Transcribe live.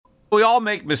We all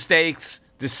make mistakes,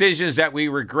 decisions that we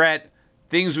regret,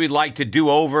 things we'd like to do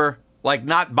over, like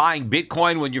not buying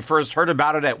Bitcoin when you first heard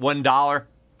about it at $1.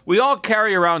 We all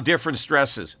carry around different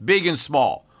stresses, big and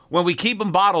small. When we keep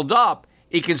them bottled up,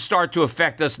 it can start to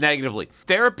affect us negatively.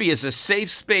 Therapy is a safe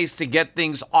space to get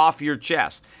things off your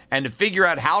chest and to figure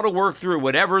out how to work through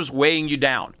whatever's weighing you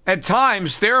down. At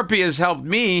times, therapy has helped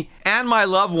me and my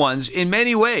loved ones in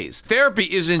many ways.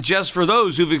 Therapy isn't just for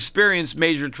those who've experienced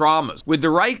major traumas. With the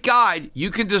right guide,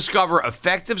 you can discover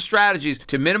effective strategies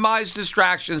to minimize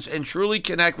distractions and truly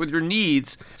connect with your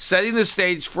needs, setting the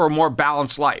stage for a more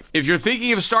balanced life. If you're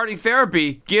thinking of starting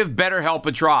therapy, give BetterHelp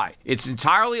a try. It's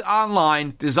entirely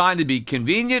online, designed to be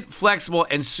convenient, flexible,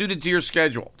 and suited to your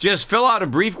schedule. Just fill out a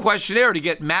brief questionnaire to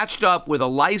get matched up with a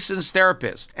licensed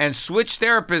therapist and switch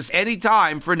therapists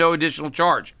anytime for no additional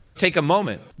charge. Take a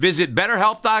moment. Visit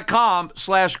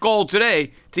BetterHelp.com/gold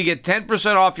today to get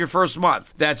 10% off your first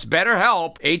month. That's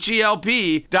BetterHelp,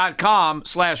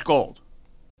 HELP.com/gold.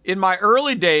 In my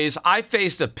early days, I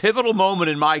faced a pivotal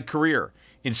moment in my career.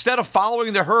 Instead of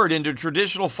following the herd into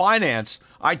traditional finance,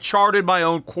 I charted my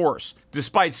own course.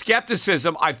 Despite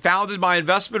skepticism, I founded my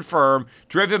investment firm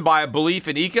driven by a belief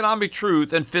in economic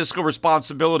truth and fiscal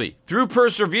responsibility. Through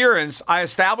perseverance, I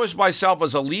established myself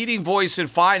as a leading voice in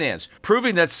finance,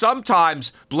 proving that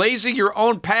sometimes blazing your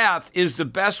own path is the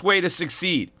best way to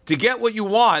succeed. To get what you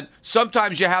want,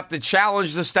 sometimes you have to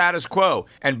challenge the status quo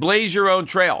and blaze your own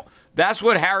trail. That's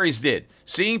what Harry's did.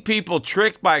 Seeing people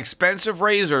tricked by expensive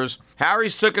razors,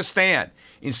 Harry's took a stand.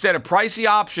 Instead of pricey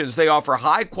options, they offer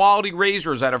high-quality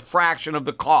razors at a fraction of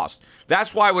the cost.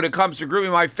 That's why when it comes to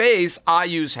grooming my face, I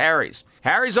use Harry's.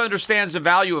 Harry's understands the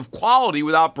value of quality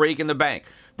without breaking the bank.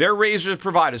 Their razors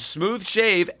provide a smooth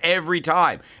shave every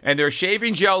time, and their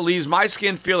shaving gel leaves my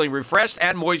skin feeling refreshed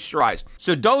and moisturized.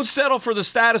 So don't settle for the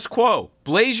status quo.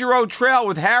 Blaze your own trail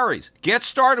with Harry's. Get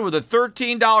started with a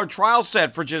 $13 trial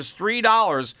set for just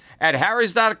 $3 at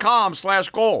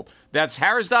harrys.com/gold. That's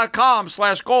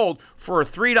harrys.com/gold for a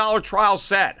 $3 trial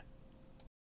set.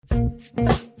 The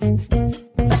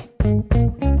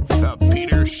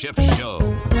Peter Schiff Show.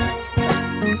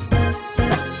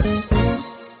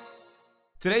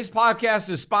 Today's podcast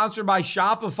is sponsored by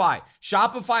Shopify.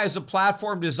 Shopify is a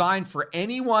platform designed for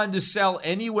anyone to sell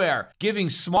anywhere, giving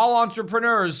small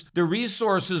entrepreneurs the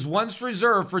resources once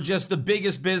reserved for just the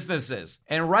biggest businesses.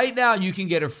 And right now, you can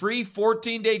get a free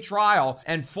 14-day trial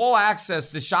and full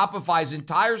access to Shopify's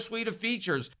entire suite of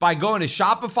features by going to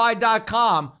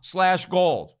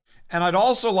shopify.com/gold. And I'd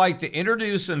also like to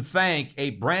introduce and thank a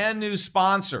brand new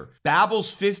sponsor.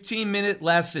 Babbel's 15-minute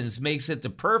lessons makes it the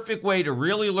perfect way to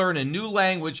really learn a new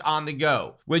language on the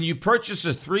go. When you purchase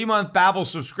a 3-month Babbel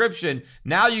subscription,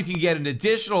 now you can get an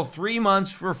additional 3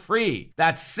 months for free.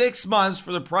 That's 6 months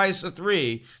for the price of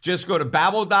 3. Just go to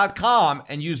Babbel.com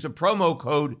and use the promo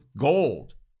code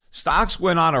GOLD. Stocks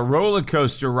went on a roller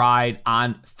coaster ride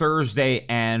on Thursday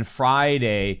and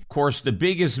Friday. Of course, the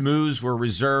biggest moves were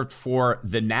reserved for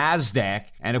the NASDAQ.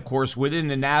 And of course, within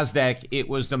the NASDAQ, it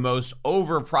was the most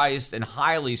overpriced and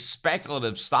highly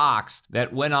speculative stocks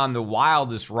that went on the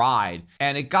wildest ride.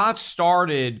 And it got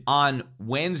started on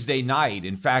Wednesday night.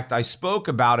 In fact, I spoke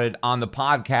about it on the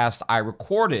podcast I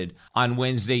recorded on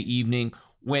Wednesday evening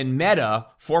when Meta,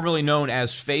 formerly known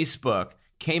as Facebook,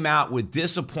 came out with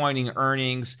disappointing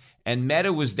earnings, and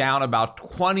Meta was down about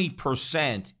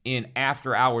 20% in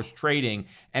after-hours trading,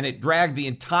 and it dragged the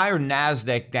entire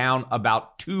NASDAQ down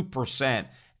about 2%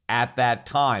 at that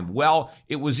time. Well,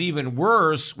 it was even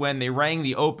worse when they rang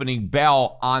the opening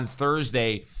bell on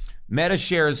Thursday. Meta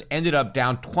shares ended up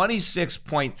down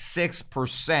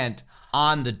 26.6%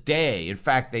 on the day. In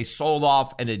fact, they sold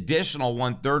off an additional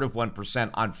 1/3%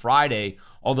 on Friday,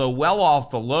 although well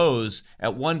off the lows.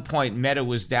 At one point, Meta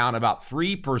was down about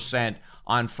 3%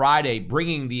 on Friday,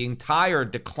 bringing the entire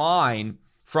decline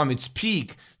from its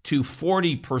peak to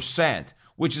 40%,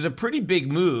 which is a pretty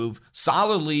big move,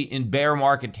 solidly in bear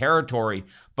market territory.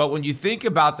 But when you think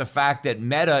about the fact that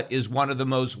Meta is one of the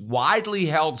most widely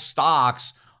held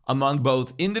stocks among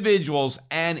both individuals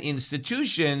and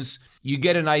institutions, you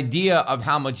get an idea of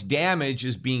how much damage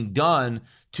is being done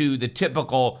to the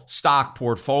typical stock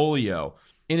portfolio.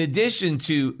 In addition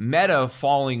to Meta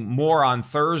falling more on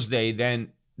Thursday than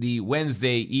the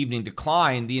Wednesday evening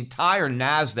decline, the entire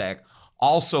NASDAQ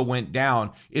also went down.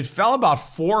 It fell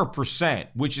about 4%,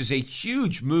 which is a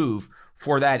huge move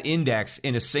for that index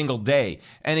in a single day.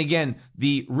 And again,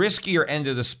 the riskier end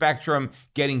of the spectrum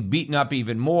getting beaten up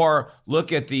even more.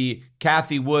 Look at the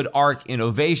Cathie Wood ARK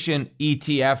Innovation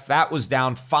ETF. That was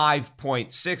down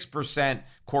 5.6%.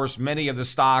 Of course, many of the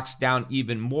stocks down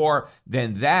even more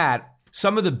than that.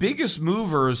 Some of the biggest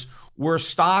movers were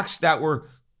stocks that were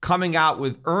coming out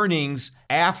with earnings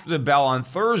after the bell on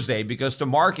Thursday because the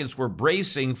markets were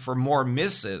bracing for more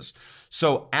misses.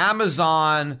 So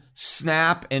Amazon,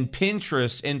 Snap, and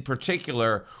Pinterest in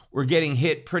particular were getting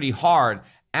hit pretty hard.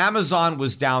 Amazon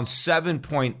was down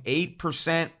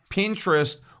 7.8%,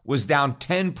 Pinterest was down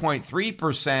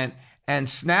 10.3%, and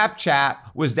Snapchat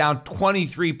was down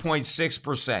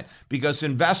 23.6% because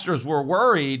investors were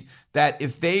worried that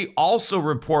if they also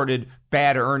reported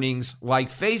bad earnings like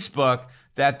Facebook,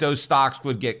 that those stocks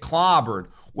would get clobbered.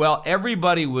 Well,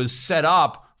 everybody was set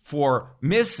up for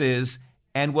misses,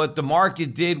 and what the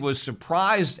market did was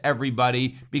surprised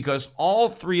everybody because all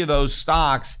three of those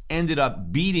stocks ended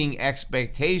up beating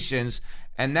expectations,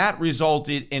 and that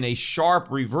resulted in a sharp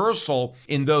reversal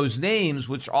in those names,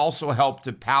 which also helped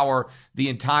to power the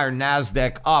entire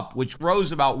NASDAQ up, which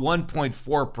rose about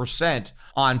 1.4%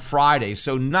 on Friday.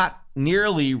 So not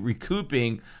nearly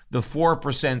recouping the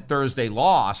 4% Thursday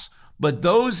loss, but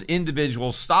those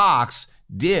individual stocks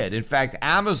did. In fact,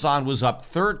 Amazon was up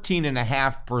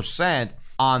 13.5%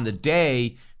 on the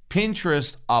day,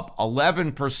 Pinterest up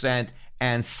 11%,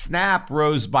 and Snap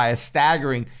rose by a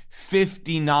staggering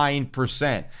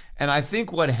 59%. And I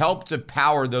think what helped to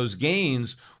power those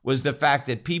gains was the fact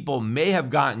that people may have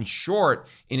gotten short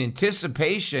in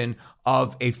anticipation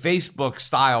of a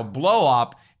Facebook-style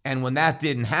blow-up, and when that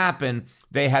didn't happen,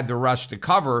 they had to rush to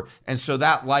cover, and so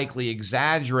that likely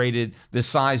exaggerated the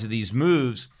size of these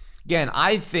moves. Again,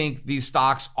 I think these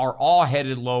stocks are all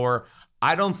headed lower.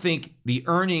 I don't think the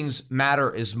earnings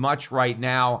matter as much right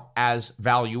now as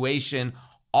valuation.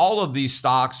 All of these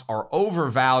stocks are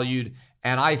overvalued,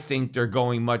 and I think they're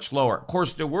going much lower. Of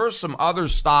course, there were some other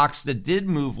stocks that did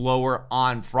move lower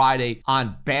on Friday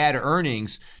on bad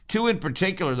earnings. Two in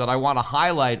particular that I want to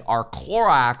highlight are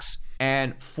Clorox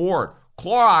and Ford.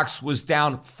 Clorox was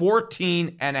down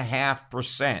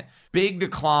 14.5%. Big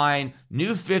decline,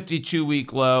 new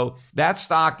 52-week low. That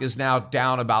stock is now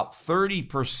down about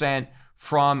 30%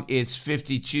 from its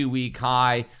 52-week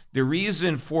high. The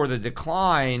reason for the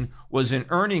decline was an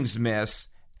earnings miss,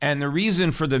 and the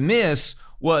reason for the miss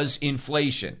was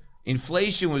inflation.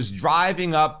 Inflation was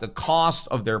driving up the cost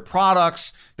of their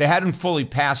products. They hadn't fully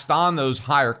passed on those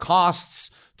higher costs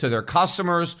to their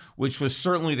customers, which was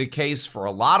certainly the case for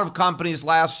a lot of companies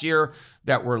last year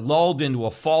that were lulled into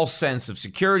a false sense of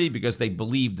security because they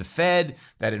believed the Fed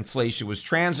that inflation was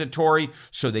transitory,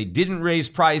 so they didn't raise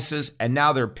prices, and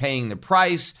now they're paying the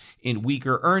price in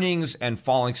weaker earnings and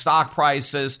falling stock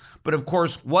prices. But of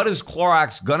course, what is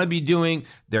Clorox going to be doing?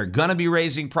 They're going to be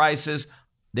raising prices.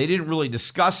 They didn't really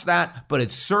discuss that, but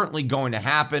it's certainly going to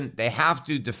happen. They have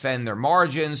to defend their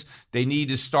margins. They need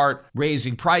to start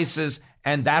raising prices,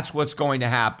 and that's what's going to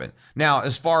happen. Now,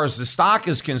 as far as the stock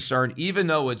is concerned, even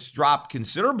though it's dropped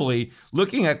considerably,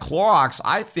 looking at Clorox,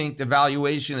 I think the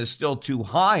valuation is still too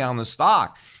high on the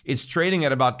stock. It's trading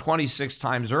at about 26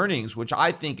 times earnings, which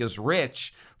I think is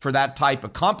rich for that type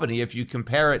of company. If you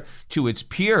compare it to its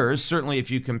peers, certainly if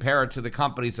you compare it to the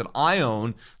companies that I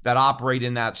own that operate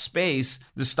in that space,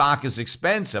 the stock is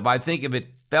expensive. I think if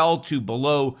it fell to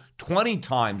below 20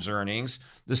 times earnings,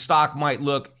 the stock might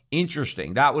look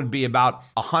interesting. That would be about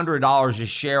 $100 a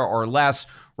share or less.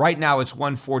 Right now it's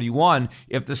 $141.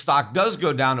 If the stock does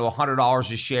go down to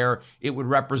 $100 a share, it would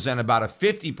represent about a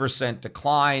 50%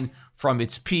 decline from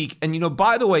its peak. And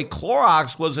by the way,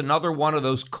 Clorox was another one of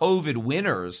those COVID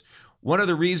winners. One of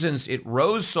the reasons it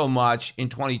rose so much in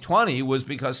 2020 was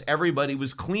because everybody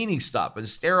was cleaning stuff and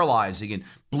sterilizing and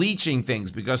bleaching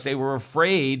things because they were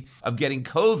afraid of getting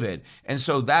COVID. And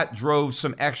so that drove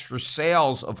some extra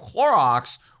sales of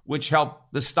Clorox, which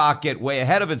helped the stock get way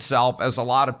ahead of itself as a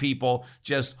lot of people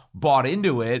just bought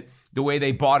into it the way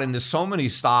they bought into so many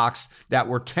stocks that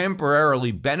were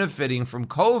temporarily benefiting from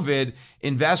COVID.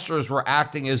 Investors were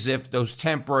acting as if those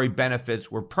temporary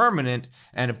benefits were permanent,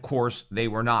 and of course they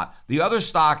were not. The other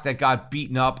stock that got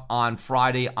beaten up on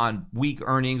Friday on weak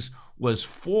earnings was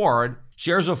Ford.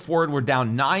 Shares of Ford were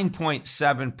down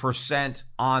 9.7%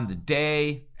 on the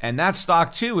day, and that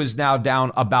stock too is now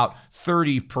down about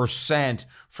 30%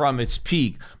 from its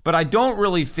peak. But I don't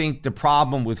really think the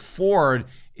problem with Ford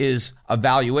is a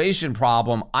valuation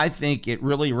problem. I think it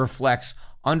really reflects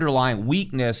underlying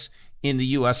weakness in the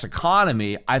U.S.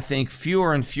 economy. I think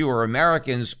fewer and fewer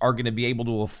Americans are going to be able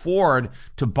to afford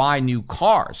to buy new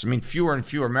cars. I mean, fewer and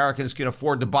fewer Americans can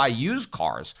afford to buy used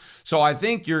cars. So I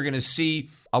think you're going to see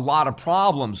a lot of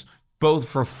problems both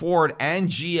for Ford and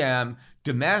GM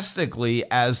domestically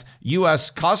as U.S.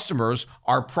 customers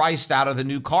are priced out of the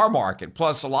new car market.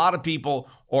 Plus, a lot of people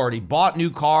already bought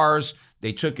new cars.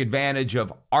 They took advantage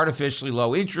of artificially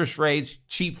low interest rates,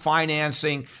 cheap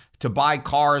financing, to buy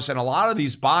cars. And a lot of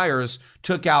these buyers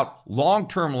took out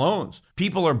long-term loans.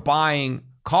 People are buying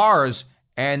cars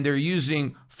and they're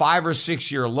using 5 or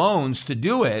 6 year loans to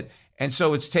do it. And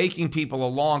so it's taking people a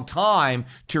long time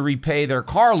to repay their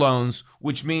car loans,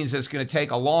 which means it's going to take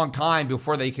a long time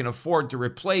before they can afford to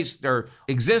replace their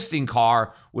existing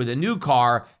car with a new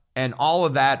car. And all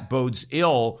of that bodes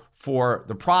ill for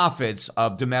the profits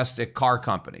of domestic car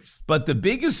companies. But the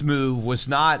biggest move was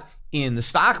not in the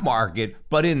stock market,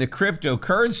 but in the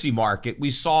cryptocurrency market. We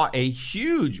saw a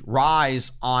huge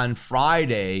rise on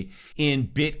Friday in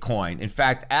Bitcoin. In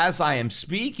fact, as I am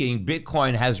speaking,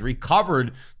 Bitcoin has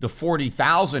recovered the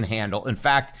 40,000 handle. In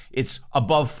fact, it's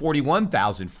above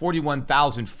 41,000.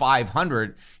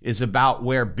 41,500 is about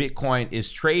where Bitcoin is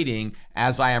trading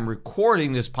as I am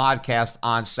recording this podcast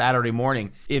on Saturday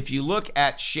morning. If you look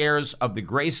at shares of the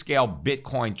Grayscale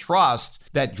Bitcoin Trust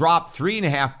that dropped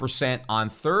 3.5% on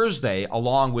Thursday,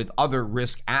 along with other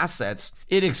risk assets,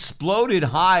 it exploded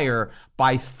higher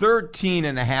by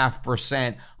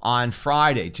 13.5% on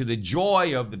Friday, to the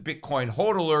joy of the Bitcoin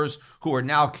hodlers who are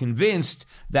now convinced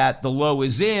that the low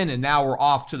is in and now we're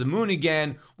off to the moon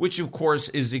again, which of course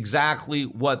is exactly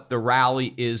what the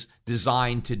rally is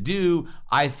designed to do.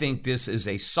 I think this is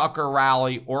a sucker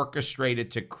rally orchestrated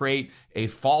to create a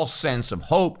false sense of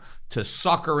hope, to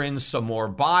sucker in some more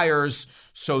buyers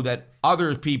so that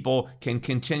other people can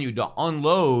continue to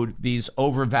unload these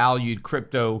overvalued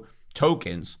crypto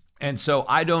tokens. And so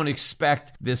I don't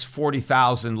expect this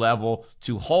 40,000 level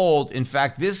to hold. In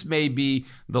fact, this may be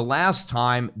the last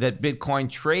time that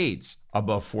Bitcoin trades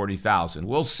above 40,000.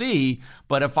 We'll see.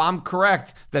 But if I'm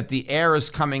correct that the air is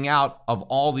coming out of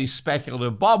all these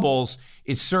speculative bubbles,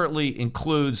 it certainly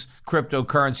includes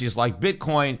cryptocurrencies like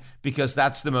Bitcoin, because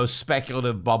that's the most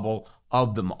speculative bubble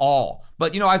of them all.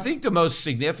 But, I think the most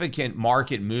significant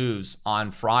market moves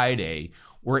on Friday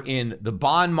were in the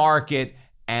bond market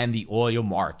and the oil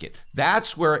market.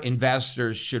 That's where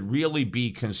investors should really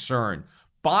be concerned.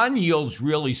 Bond yields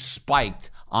really spiked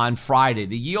on Friday.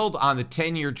 The yield on the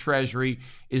 10-year Treasury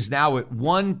is now at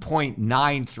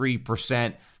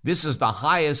 1.93%. This is the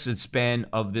highest it's been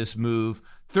of this move.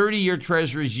 30-year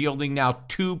Treasury is yielding now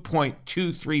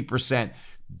 2.23%.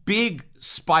 Big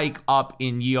spike up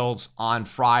in yields on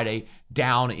Friday,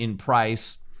 down in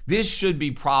price. This should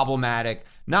be problematic,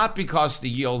 not because the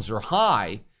yields are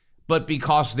high, but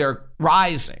because they're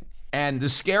rising. And the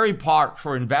scary part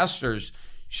for investors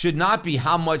should not be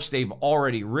how much they've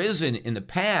already risen in the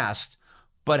past,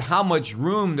 but how much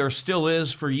room there still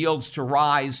is for yields to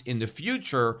rise in the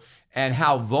future, and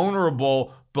how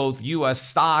vulnerable both U.S.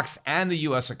 stocks and the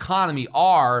U.S. economy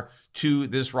are to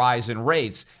this rise in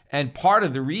rates. And part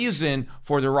of the reason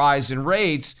for the rise in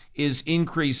rates is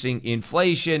increasing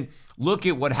inflation. Look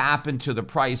at what happened to the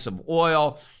price of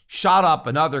oil. Shot up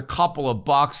another couple of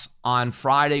bucks on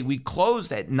Friday. We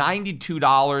closed at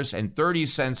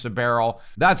 $92.30 a barrel.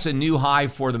 That's a new high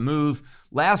for the move.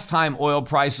 Last time oil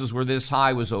prices were this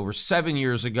high was over 7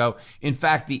 years ago. In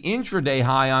fact, the intraday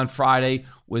high on Friday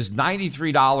was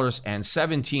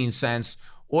 $93.17.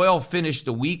 Oil finished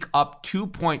the week up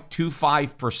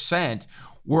 2.25%.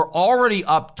 We're already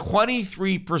up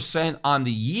 23% on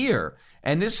the year,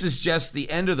 and this is just the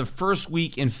end of the first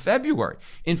week in February.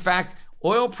 In fact,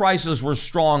 oil prices were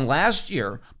strong last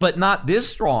year, but not this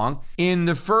strong. In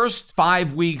the first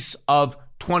 5 weeks of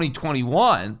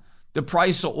 2021, the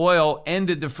price of oil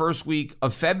ended the first week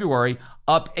of February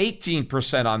up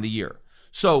 18% on the year.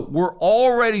 So we're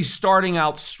already starting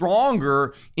out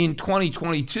stronger in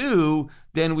 2022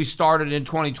 than we started in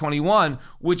 2021,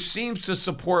 which seems to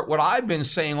support what I've been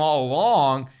saying all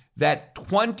along, that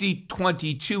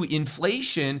 2022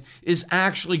 inflation is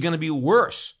actually going to be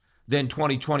worse than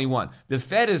 2021. The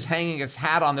Fed is hanging its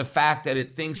hat on the fact that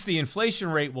it thinks the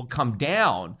inflation rate will come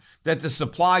down, that the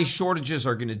supply shortages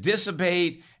are going to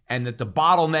dissipate, and that the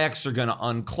bottlenecks are going to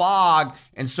unclog.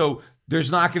 And so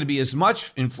there's not going to be as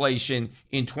much inflation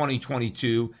in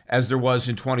 2022 as there was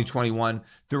in 2021.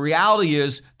 The reality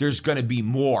is there's going to be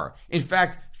more. In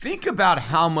fact, think about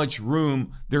how much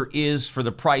room there is for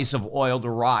the price of oil to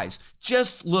rise.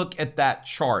 Just look at that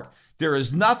chart. There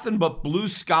is nothing but blue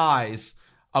skies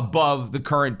above the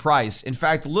current price. In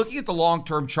fact, looking at the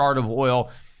long-term chart of oil,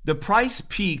 the price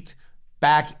peaked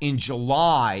back in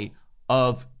July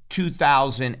of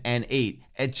 2008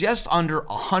 at just under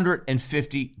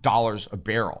 $150 a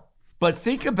barrel. But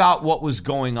think about what was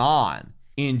going on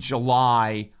in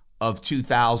July of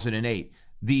 2008.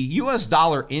 The US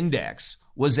dollar index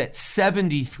was at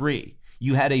 73.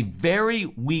 You had a very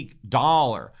weak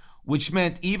dollar, which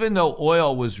meant even though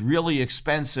oil was really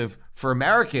expensive for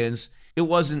Americans, it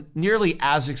wasn't nearly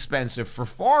as expensive for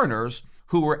foreigners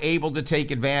who were able to take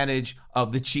advantage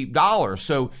of the cheap dollar.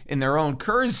 So in their own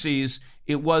currencies,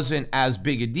 it wasn't as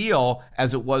big a deal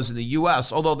as it was in the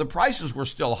US, although the prices were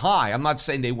still high. I'm not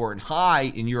saying they weren't high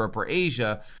in Europe or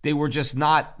Asia. They were just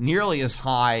not nearly as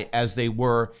high as they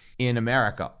were in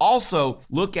America. Also,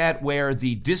 look at where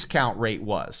the discount rate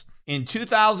was. In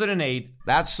 2008,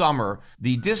 that summer,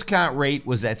 the discount rate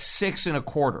was at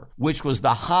 6.25, which was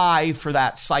the high for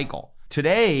that cycle.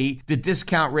 Today, the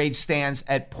discount rate stands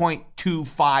at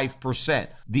 0.25%,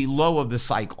 the low of the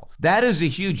cycle. That is a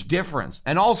huge difference.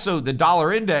 And also, the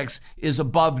dollar index is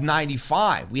above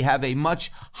 95. We have a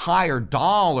much higher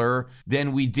dollar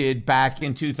than we did back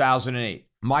in 2008.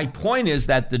 My point is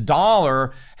that the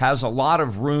dollar has a lot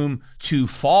of room to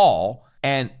fall,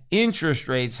 and interest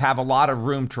rates have a lot of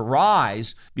room to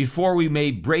rise before we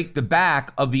may break the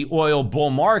back of the oil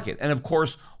bull market. And of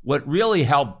course, what really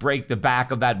helped break the back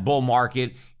of that bull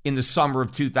market in the summer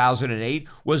of 2008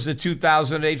 was the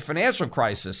 2008 financial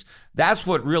crisis. That's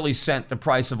what really sent the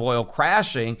price of oil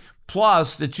crashing.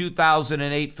 Plus, the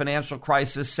 2008 financial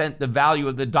crisis sent the value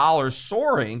of the dollar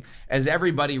soaring as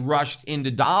everybody rushed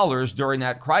into dollars during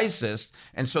that crisis.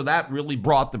 And so that really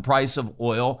brought the price of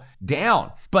oil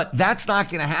down. But that's not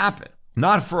going to happen.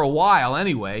 Not for a while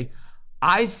anyway.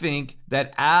 I think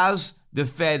that as the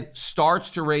Fed starts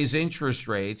to raise interest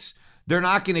rates, they're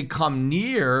not going to come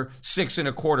near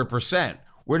 6.25%.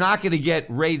 We're not going to get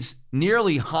rates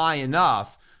nearly high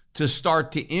enough to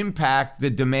start to impact the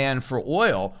demand for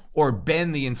oil or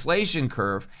bend the inflation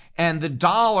curve. And the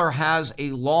dollar has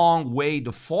a long way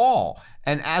to fall.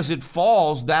 And as it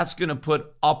falls, that's going to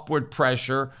put upward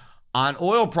pressure on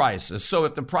oil prices. So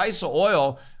if the price of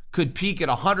oil could peak at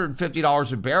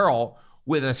 $150 a barrel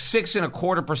with a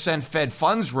 6.25% Fed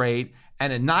funds rate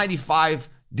and a 95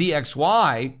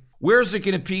 DXY, where's it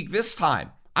going to peak this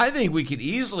time? I think we could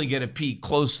easily get a peak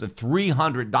close to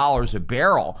 $300 a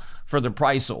barrel for the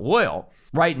price of oil.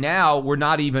 Right now, we're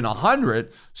not even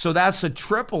 100, so that's a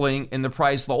tripling in the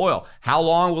price of oil. How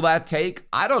long will that take?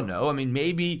 I don't know. I mean,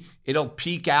 maybe it'll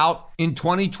peak out in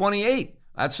 2028.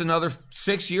 That's another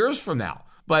 6 years from now.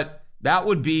 But that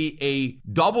would be a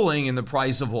doubling in the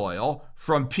price of oil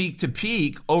from peak to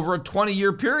peak over a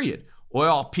 20-year period.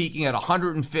 Oil peaking at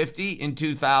 150 in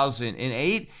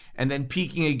 2008 and then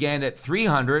peaking again at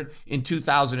 300 in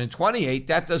 2028.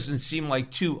 That doesn't seem like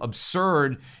too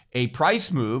absurd a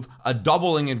price move, a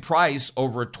doubling in price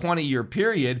over a 20-year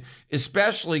period,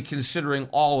 especially considering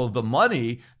all of the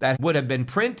money that would have been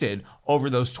printed over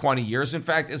those 20 years. In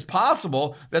fact, it's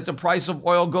possible that the price of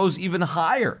oil goes even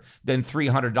higher than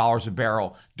 $300 a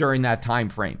barrel during that time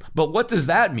frame. But what does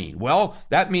that mean? Well,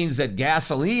 that means that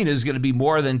gasoline is going to be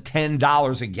more than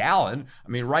 $10 a gallon. I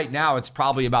mean, right now it's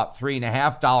probably about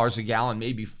 $3.50 a gallon,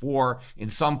 maybe $4 in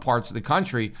some parts of the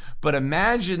country. But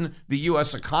imagine the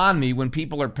U.S. economy when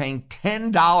people are paying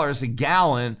 $10 a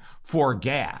gallon for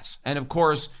gas. And of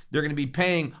course, they're going to be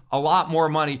paying a lot more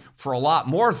money for a lot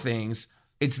more things.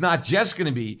 It's not just going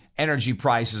to be energy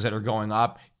prices that are going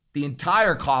up. The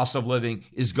entire cost of living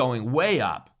is going way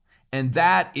up. And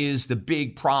that is the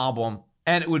big problem.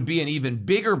 And it would be an even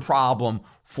bigger problem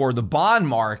for the bond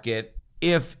market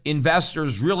if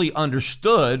investors really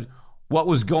understood what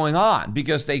was going on,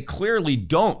 because they clearly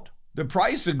don't. The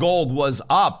price of gold was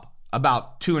up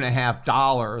about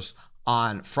 $2.50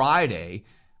 on Friday,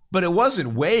 but it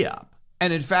wasn't way up.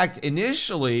 And in fact,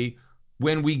 initially,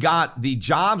 when we got the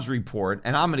jobs report,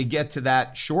 and I'm going to get to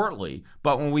that shortly,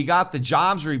 but when we got the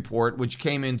jobs report, which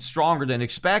came in stronger than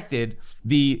expected,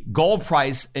 the gold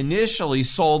price initially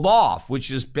sold off,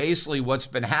 which is basically what's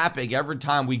been happening. Every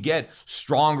time we get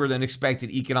stronger than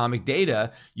expected economic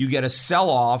data, you get a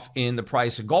sell-off in the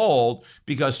price of gold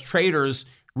because traders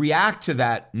react to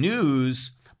that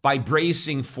news by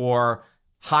bracing for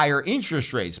higher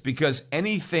interest rates, because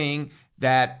anything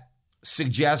that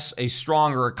suggests a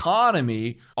stronger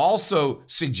economy also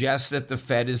suggests that the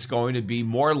Fed is going to be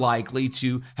more likely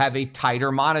to have a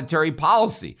tighter monetary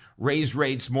policy, raise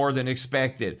rates more than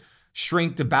expected,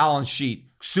 shrink the balance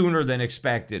sheet sooner than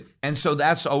expected. And so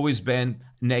that's always been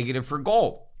negative for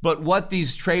gold. But what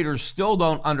these traders still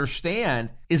don't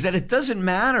understand is that it doesn't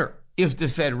matter if the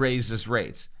Fed raises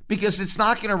rates, because it's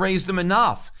not going to raise them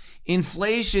enough.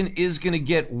 Inflation is going to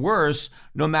get worse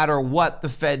no matter what the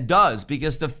Fed does,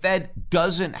 because the Fed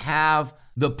doesn't have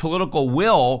the political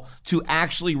will to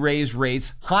actually raise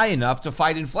rates high enough to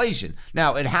fight inflation.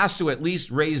 Now, it has to at least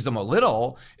raise them a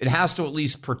little. It has to at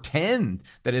least pretend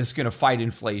that it's going to fight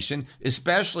inflation,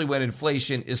 especially when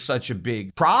inflation is such a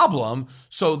big problem.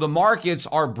 So the markets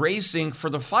are bracing for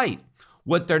the fight.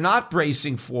 What they're not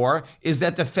bracing for is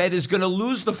that the Fed is going to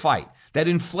lose the fight. that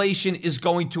inflation is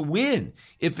going to win.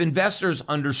 If investors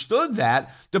understood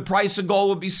that, the price of gold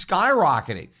would be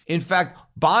skyrocketing. In fact,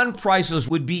 bond prices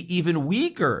would be even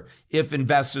weaker if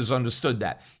investors understood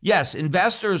that. Yes,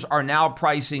 investors are now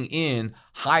pricing in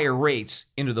higher rates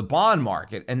into the bond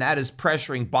market, and that is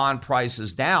pressuring bond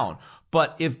prices down.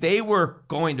 But if they were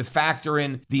going to factor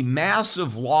in the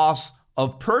massive loss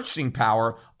of purchasing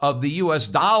power of the US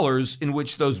dollars in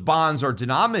which those bonds are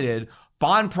denominated,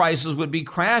 bond prices would be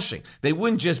crashing. They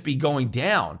wouldn't just be going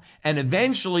down. And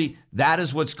eventually, that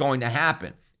is what's going to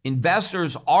happen.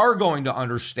 Investors are going to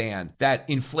understand that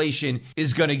inflation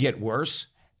is going to get worse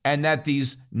and that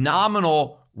these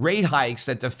nominal rate hikes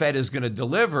that the Fed is going to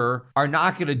deliver are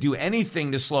not going to do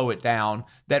anything to slow it down,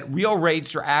 that real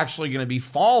rates are actually going to be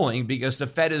falling because the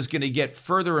Fed is going to get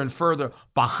further and further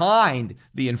behind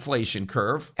the inflation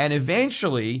curve. And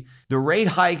eventually, the rate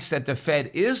hikes that the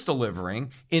Fed is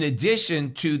delivering, in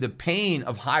addition to the pain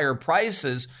of higher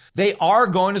prices, they are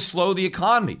going to slow the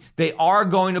economy. They are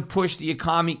going to push the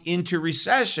economy into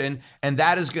recession, and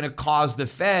that is going to cause the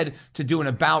Fed to do an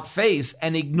about face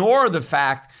and ignore the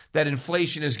fact that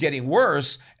inflation is getting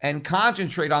worse and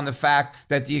concentrate on the fact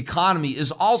that the economy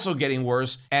is also getting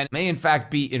worse and may in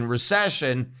fact be in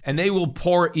recession. And they will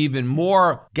pour even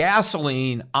more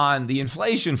gasoline on the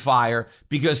inflation fire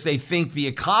because they think the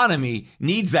economy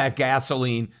needs that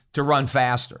gasoline to run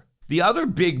faster. The other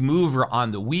big mover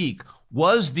on the week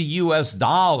was the US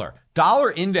dollar.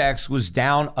 Dollar index was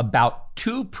down about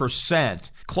 2%,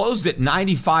 closed at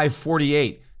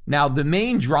 95.48. Now, the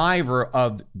main driver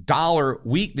of dollar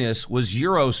weakness was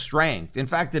euro strength. In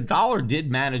fact, the dollar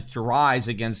did manage to rise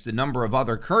against a number of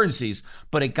other currencies,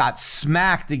 but it got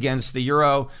smacked against the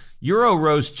euro. Euro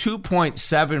rose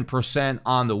 2.7%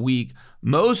 on the week.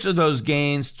 Most of those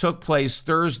gains took place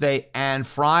Thursday and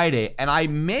Friday. And I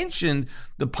mentioned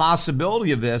the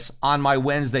possibility of this on my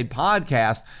Wednesday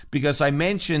podcast because I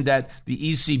mentioned that the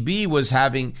ECB was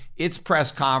having its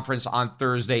press conference on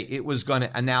Thursday. It was going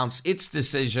to announce its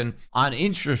decision on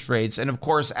interest rates. And of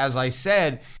course, as I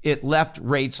said, it left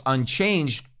rates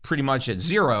unchanged pretty much at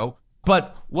zero.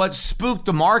 But what spooked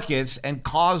the markets and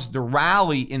caused the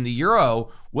rally in the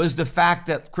euro was the fact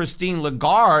that Christine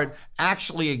Lagarde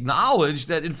actually acknowledged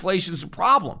that inflation is a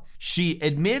problem. She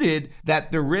admitted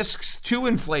that the risks to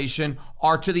inflation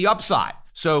are to the upside.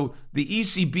 So the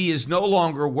ECB is no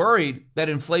longer worried that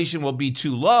inflation will be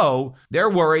too low. They're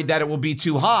worried that it will be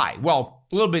too high. Well,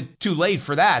 a little bit too late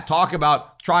for that. Talk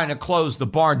about trying to close the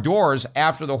barn doors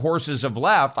after the horses have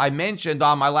left. I mentioned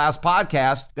on my last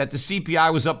podcast that the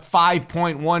CPI was up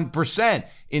 5.1%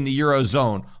 in the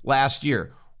Eurozone last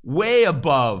year, way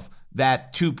above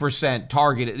that 2%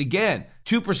 target. And again,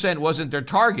 2% wasn't their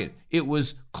target. It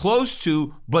was close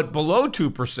to, but below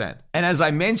 2%. And as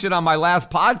I mentioned on my last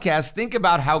podcast, think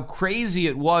about how crazy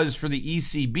it was for the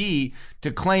ECB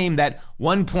to claim that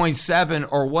 1.7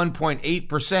 or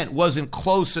 1.8% wasn't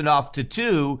close enough to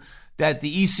 2, that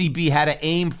the ECB had to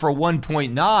aim for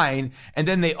 1.9, and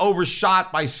then they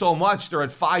overshot by so much, they're at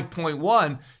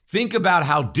 5.1. Think about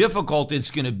how difficult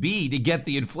it's going to be to get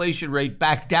the inflation rate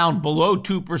back down below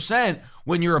 2%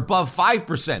 when you're above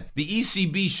 5%. The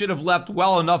ECB should have left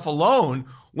well enough alone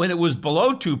when it was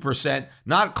below 2%,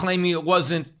 not claiming it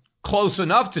wasn't close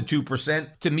enough to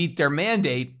 2% to meet their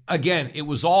mandate. Again, it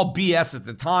was all BS at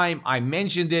the time. I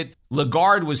mentioned it.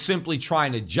 Lagarde was simply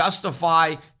trying to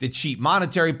justify the cheap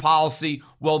monetary policy.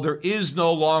 Well, there is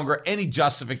no longer any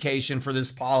justification for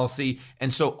this policy.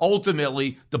 And so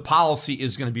ultimately, the policy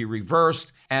is going to be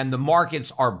reversed, and the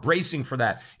markets are bracing for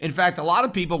that. In fact, a lot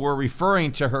of people were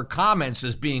referring to her comments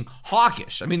as being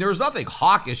hawkish. I mean, there was nothing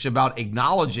hawkish about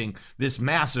acknowledging this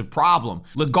massive problem.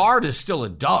 Lagarde is still a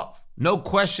dove. No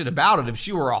question about it. If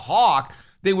she were a hawk,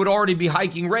 they would already be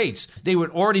hiking rates. They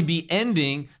would already be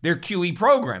ending their QE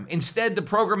program. Instead, the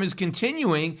program is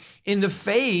continuing in the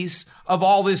face of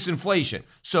all this inflation.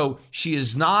 So she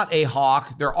is not a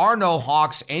hawk. There are no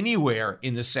hawks anywhere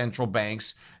in the central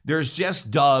banks. There's just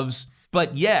doves.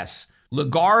 But yes,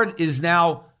 Lagarde is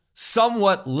now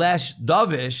somewhat less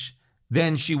dovish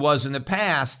than she was in the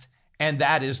past. And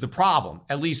that is the problem,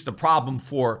 at least the problem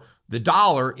for the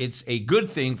dollar. It's a good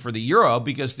thing for the euro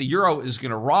because the euro is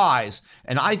going to rise.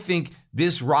 And I think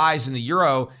this rise in the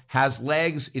euro has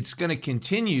legs. It's going to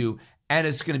continue, and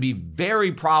it's going to be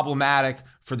very problematic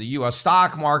for the U.S.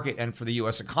 stock market and for the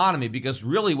U.S. economy, because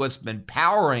really what's been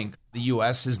powering the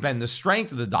U.S. has been the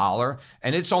strength of the dollar.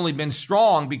 And it's only been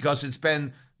strong because it's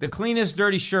been the cleanest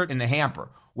dirty shirt in the hamper.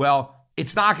 Well,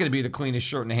 it's not going to be the cleanest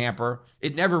shirt in the hamper.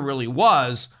 It never really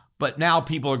was. but now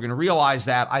people are going to realize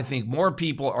that. I think more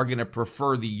people are going to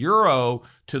prefer the euro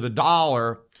to the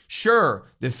dollar. Sure,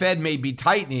 the Fed may be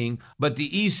tightening, but the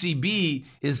ECB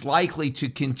is likely to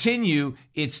continue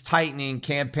its tightening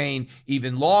campaign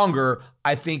even longer.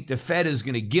 I think the Fed is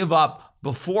going to give up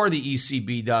before the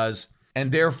ECB does,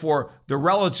 and therefore the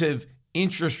relative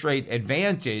interest rate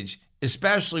advantage,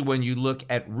 especially when you look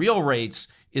at real rates,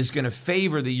 is going to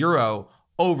favor the euro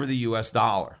over the US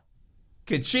dollar.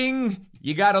 Ka-ching!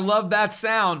 You got to love that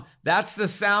sound. That's the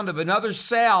sound of another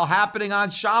sale happening on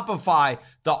Shopify,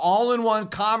 the all-in-one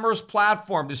commerce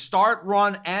platform to start,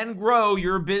 run, and grow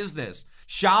your business.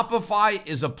 Shopify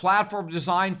is a platform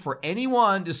designed for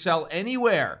anyone to sell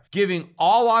anywhere, giving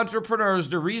all entrepreneurs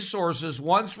the resources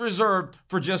once reserved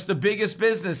for just the biggest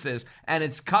businesses. And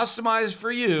it's customized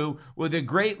for you with a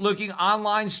great-looking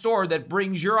online store that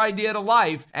brings your idea to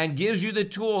life and gives you the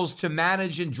tools to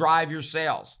manage and drive your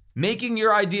sales. Making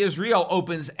your ideas real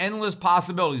opens endless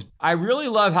possibilities. I really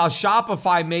love how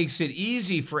Shopify makes it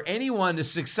easy for anyone to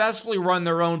successfully run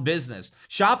their own business.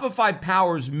 Shopify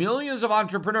powers millions of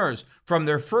entrepreneurs from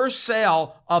their first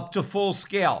sale up to full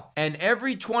scale. And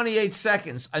every 28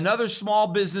 seconds, another small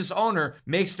business owner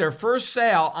makes their first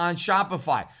sale on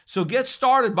Shopify. So get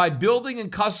started by building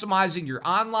and customizing your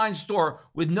online store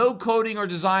with no coding or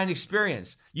design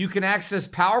experience. You can access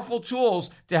powerful tools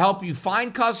to help you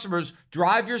find customers,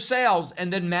 drive your sales,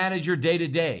 and then manage your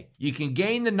day-to-day. You can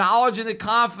gain the knowledge and the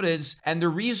confidence and the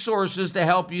resources to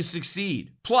help you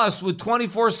succeed. Plus, with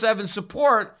 24/7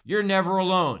 support, you're never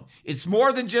alone. It's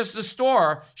more than just a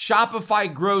store.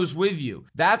 Shopify grows with you.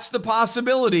 That's the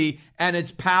possibility, and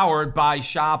it's powered by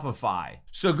Shopify.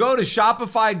 So go to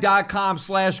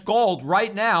shopify.com/gold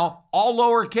right now, all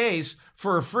lowercase,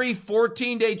 for a free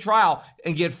 14-day trial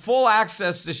and get full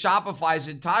access to Shopify's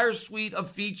entire suite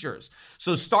of features.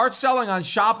 So start selling on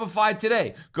Shopify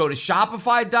today. Go to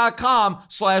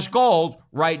shopify.com/gold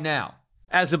right now.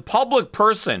 As a public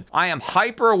person, I am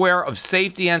hyper aware of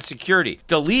safety and security.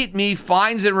 Delete Me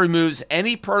finds and removes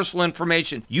any personal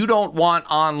information you don't want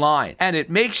online, and it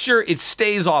makes sure it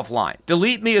stays offline.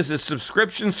 Delete Me is a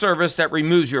subscription service that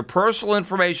removes your personal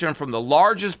information from the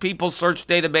largest people search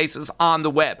databases on the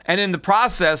web, and in the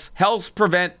process helps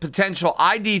prevent potential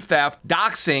ID theft,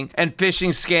 doxing, and phishing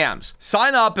scams.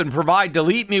 Sign up and provide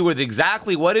Delete Me with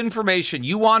exactly what information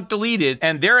you want deleted,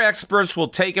 and their experts will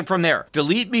take it from there.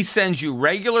 Delete Me sends you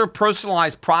regular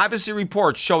personalized privacy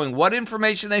reports showing what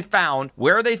information they found,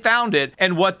 where they found it,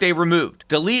 and what they removed.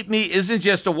 Delete Me isn't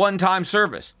just a one-time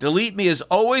service. Delete Me is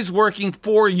always working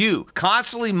for you,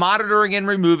 constantly monitoring and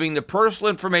removing the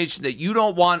personal information that you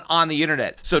don't want on the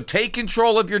internet. So take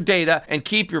control of your data and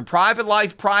keep your private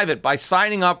life private by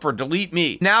signing up for Delete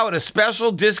Me. Now at a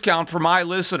special discount for my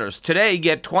listeners. Today,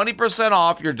 get 20%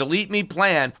 off your Delete Me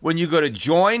plan when you go to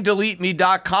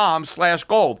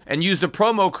joindeleteme.com/gold and use the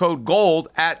promo code GOLD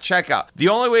at checkout. The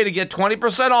only way to get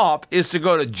 20% off is to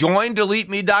go to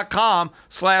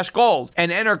joindeleteme.com/gold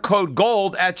and enter code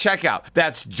GOLD at checkout.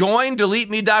 That's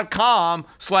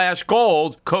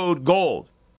joindeleteme.com/gold, code GOLD.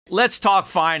 Let's talk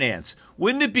finance.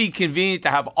 Wouldn't it be convenient to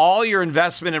have all your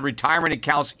investment and retirement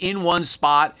accounts in one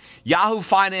spot? Yahoo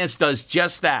Finance does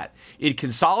just that. It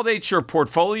consolidates your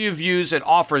portfolio views and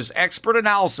offers expert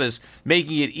analysis,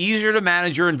 making it easier to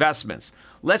manage your investments.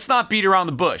 Let's not beat around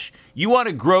the bush. You want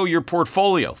to grow your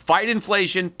portfolio, fight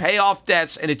inflation, pay off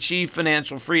debts, and achieve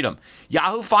financial freedom.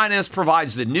 Yahoo Finance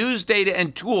provides the news, data,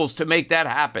 and tools to make that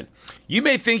happen. You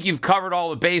may think you've covered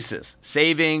all the bases: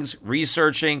 savings,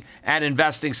 researching, and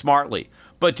investing smartly.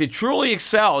 But to truly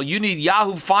excel, you need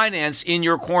Yahoo Finance in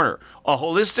your corner. A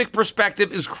holistic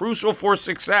perspective is crucial for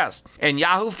success, and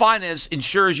Yahoo Finance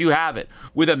ensures you have it.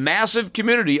 With a massive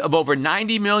community of over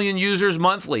 90 million users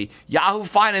monthly, Yahoo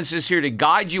Finance is here to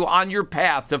guide you on your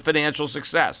path to financial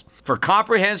success. For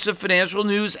comprehensive financial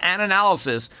news and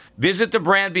analysis, visit the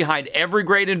brand behind every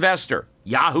great investor,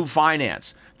 Yahoo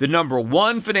Finance, the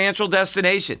 #1 financial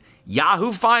destination,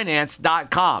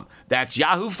 yahoofinance.com. That's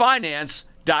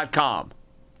yahoofinance.com.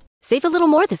 Save a little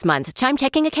more this month. Chime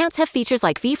checking accounts have features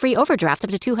like fee-free overdraft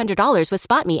up to $200 with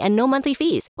SpotMe and no monthly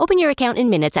fees. Open your account in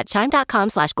minutes at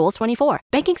chime.com/goals24.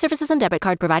 Banking services and debit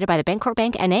card provided by the Bancorp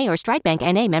Bank N.A. or Stride Bank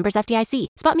N.A. members FDIC.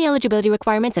 SpotMe eligibility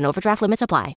requirements and overdraft limits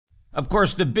apply. Of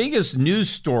course, the biggest news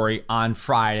story on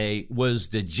Friday was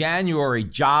the January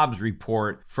jobs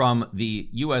report from the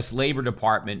U.S. Labor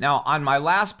Department. Now, on my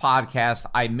last podcast,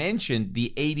 I mentioned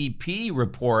the ADP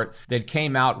report that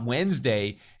came out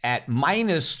Wednesday at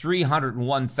minus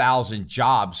 301,000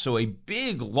 jobs. So a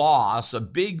big loss, a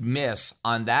big miss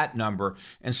on that number.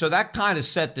 And so that kind of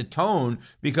set the tone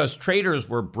because traders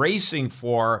were bracing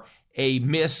for a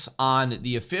miss on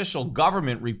the official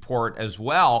government report as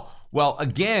well. Well,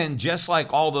 again, just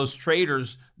like all those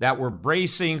traders that were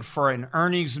bracing for an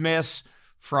earnings miss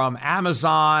from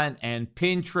Amazon and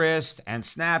Pinterest and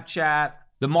Snapchat,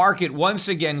 the market once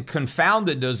again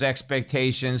confounded those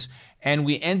expectations, and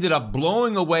we ended up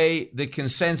blowing away the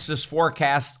consensus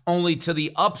forecast only to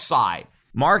the upside.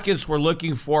 Markets were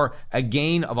looking for a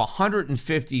gain of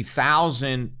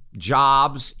 150,000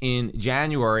 jobs in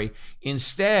January.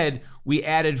 Instead, we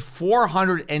added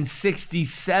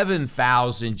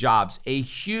 467,000 jobs, a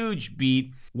huge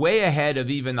beat, way ahead of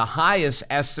even the highest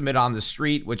estimate on the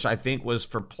street, which I think was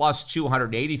for plus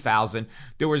 280,000.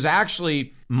 There was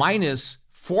actually minus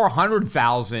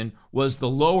 400,000 was the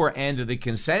lower end of the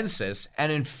consensus.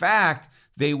 And in fact,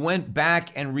 they went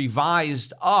back and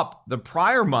revised up the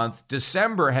prior month.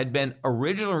 December had been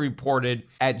originally reported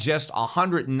at just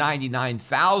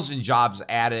 199,000 jobs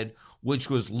added, which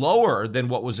was lower than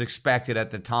what was expected at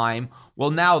the time. Well,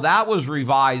 now that was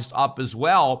revised up as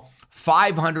well.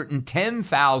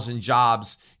 510,000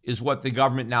 jobs is what the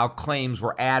government now claims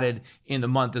were added in the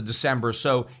month of December.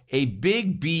 So a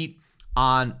big beat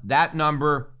on that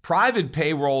number. Private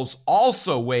payrolls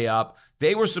also way up.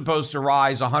 They were supposed to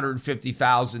rise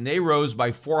 150,000. They rose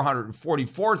by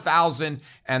 444,000,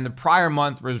 and the prior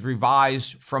month was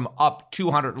revised from up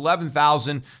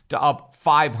 211,000 to up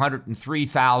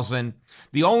 503,000.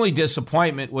 The only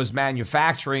disappointment was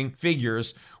manufacturing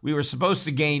figures. We were supposed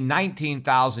to gain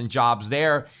 19,000 jobs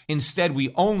there. Instead,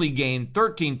 we only gained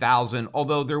 13,000,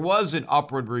 although there was an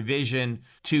upward revision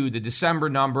to the December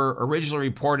number, originally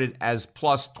reported as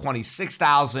plus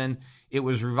 26,000. It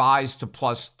was revised to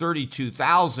plus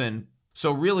 32,000.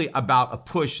 So really about a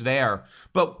push there.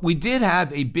 But we did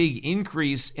have a big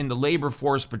increase in the labor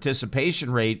force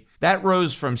participation rate. That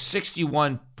rose from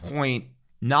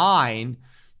 61.9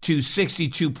 to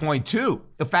 62.2.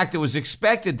 In fact, it was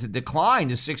expected to decline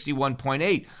to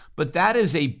 61.8. But that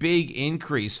is a big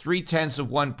increase,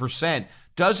 0.3%.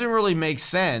 Doesn't really make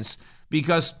sense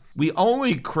because we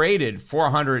only created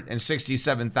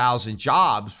 467,000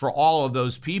 jobs for all of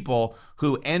those people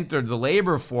who entered the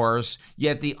labor force,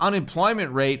 yet the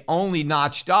unemployment rate only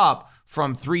notched up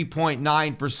from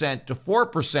 3.9% to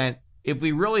 4%. If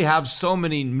we really have so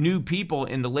many new people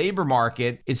in the labor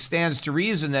market, it stands to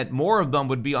reason that more of them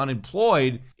would be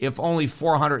unemployed if only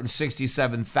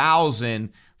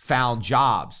 467,000 found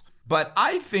jobs. But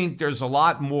I think there's a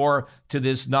lot more to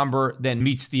this number than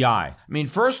meets the eye. I mean,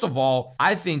 first of all,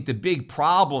 I think the big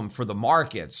problem for the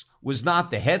markets was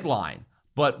not the headline,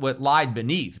 but what lied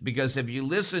beneath. Because if you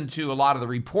listen to a lot of the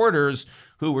reporters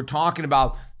who were talking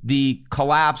about the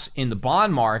collapse in the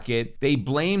bond market, they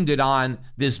blamed it on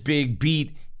this big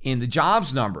beat in the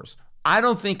jobs numbers. I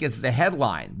don't think it's the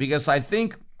headline, because I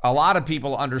think a lot of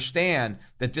people understand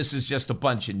that this is just a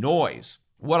bunch of noise.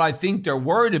 What I think they're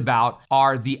worried about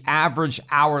are the average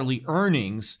hourly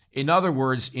earnings. In other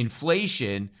words,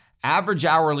 inflation. Average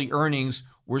hourly earnings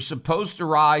were supposed to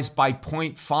rise by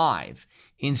 0.5.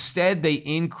 Instead, they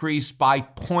increased by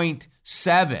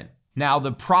 0.7. Now,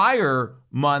 the prior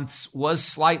months was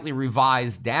slightly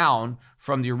revised down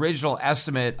from the original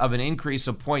estimate of an increase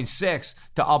of 0.6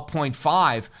 to up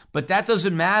 0.5. But that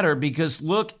doesn't matter, because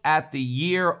look at the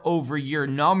year-over-year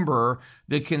number.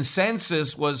 The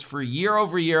consensus was for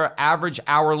year-over-year average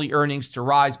hourly earnings to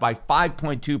rise by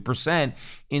 5.2%.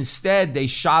 Instead, they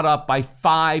shot up by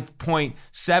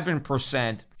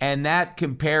 5.7%. And that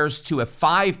compares to a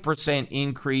 5%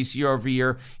 increase year over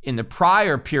year in the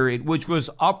prior period, which was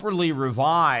upwardly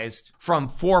revised from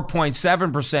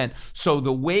 4.7%. So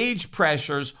the wage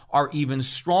pressures are even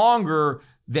stronger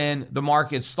than the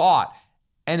markets thought.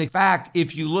 And in fact,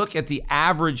 if you look at the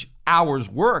average hours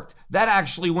worked, that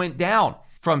actually went down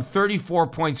from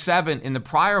 34.7 in the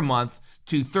prior month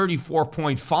to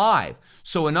 34.5.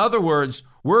 So in other words,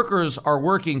 workers are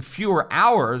working fewer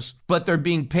hours, but they're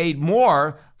being paid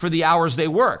more for the hours they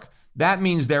work. That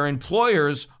means their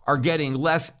employers are getting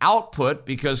less output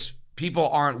because people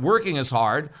aren't working as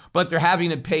hard, but they're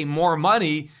having to pay more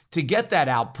money to get that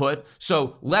output.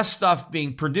 So less stuff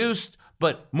being produced,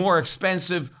 but more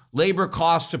expensive labor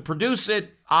costs to produce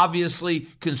it. Obviously,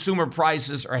 consumer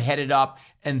prices are headed up,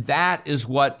 and that is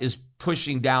what is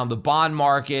pushing down the bond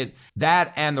market.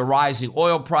 That and the rising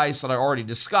oil price that I already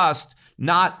discussed,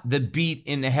 not the beat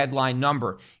in the headline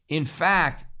number. In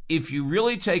fact, if you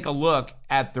really take a look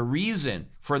at the reason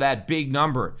for that big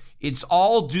number, it's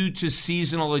all due to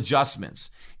seasonal adjustments.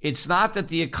 It's not that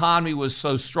the economy was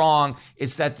so strong,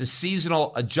 it's that the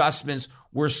seasonal adjustments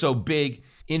were so big.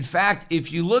 In fact,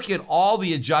 if you look at all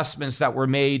the adjustments that were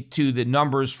made to the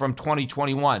numbers from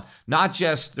 2021, not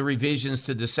just the revisions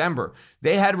to December,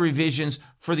 they had revisions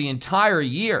for the entire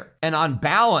year. And on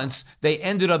balance, they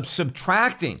ended up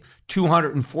subtracting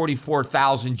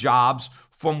 244,000 jobs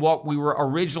from what we were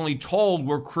originally told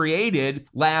were created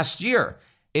last year.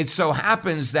 It so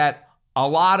happens that a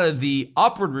lot of the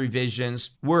upward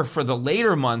revisions were for the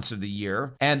later months of the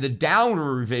year, and the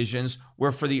downward revisions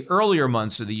were for the earlier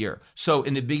months of the year. So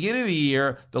in the beginning of the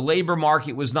year, the labor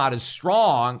market was not as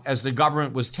strong as the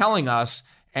government was telling us.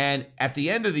 And at the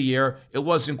end of the year, it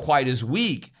wasn't quite as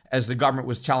weak as the government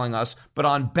was telling us. But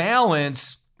on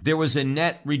balance, there was a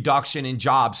net reduction in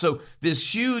jobs. So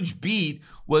this huge beat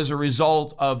was a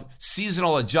result of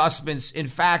seasonal adjustments. In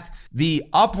fact, the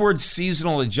upward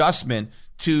seasonal adjustment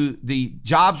to the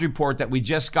jobs report that we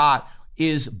just got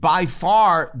is by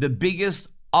far the biggest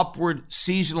upward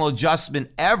seasonal adjustment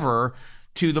ever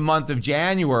to the month of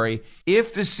January.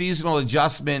 If the seasonal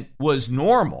adjustment was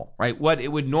normal, right, what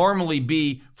it would normally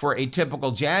be for a typical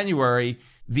January,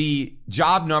 the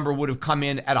job number would have come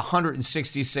in at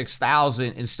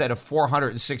 166,000 instead of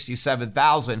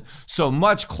 467,000, so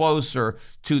much closer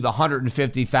to the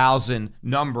 150,000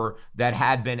 number that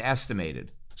had been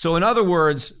estimated. So in other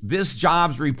words, this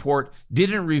jobs report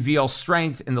didn't reveal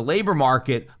strength in the labor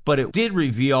market, but it did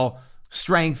reveal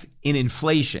strength in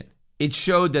inflation. It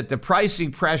showed that the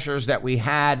pricing pressures that we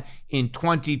had in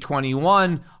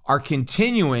 2021 are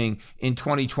continuing in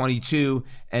 2022,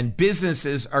 and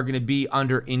businesses are going to be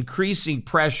under increasing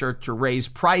pressure to raise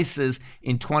prices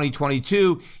in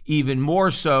 2022, even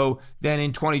more so than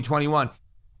in 2021.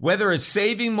 Whether it's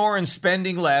saving more and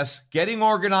spending less, getting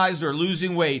organized, or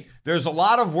losing weight, there's a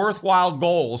lot of worthwhile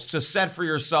goals to set for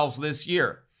yourselves this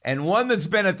year. And one that's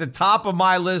been at the top of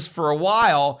my list for a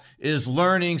while is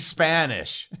learning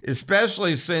Spanish,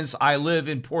 especially since I live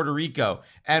in Puerto Rico.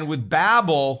 And with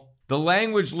Babbel, the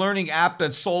language learning app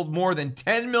that sold more than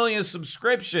 10 million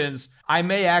subscriptions, I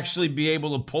may actually be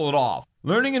able to pull it off.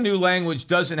 Learning a new language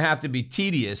doesn't have to be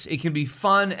tedious. It can be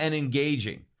fun and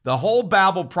engaging. The whole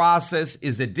Babbel process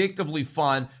is addictively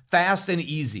fun, fast, and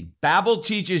easy. Babbel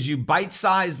teaches you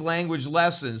bite-sized language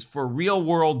lessons for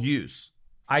real-world use.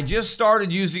 I just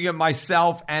started using it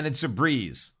myself, and it's a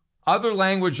breeze. Other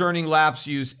language learning apps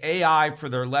use AI for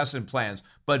their lesson plans,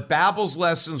 but Babbel's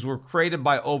lessons were created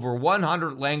by over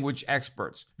 100 language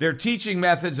experts. Their teaching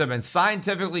methods have been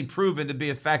scientifically proven to be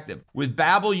effective. With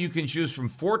Babbel, you can choose from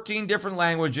 14 different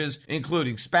languages,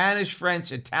 including Spanish,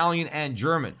 French, Italian, and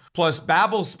German. Plus,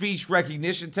 Babbel's speech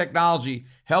recognition technology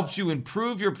helps you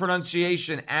improve your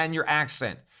pronunciation and your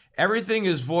accent. Everything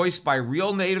is voiced by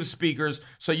real native speakers,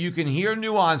 so you can hear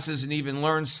nuances and even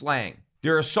learn slang.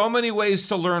 There are so many ways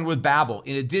to learn with Babbel.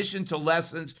 In addition to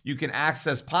lessons, you can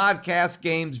access podcasts,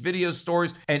 games, video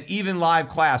stories, and even live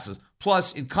classes.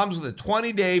 Plus, it comes with a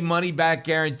 20-day money-back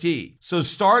guarantee. So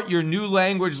start your new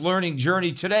language learning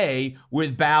journey today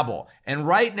with Babbel. And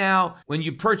right now, when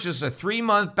you purchase a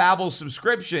 3-month Babbel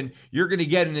subscription, you're going to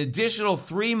get an additional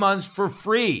 3 months for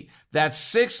free. That's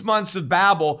 6 months of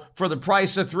Babbel for the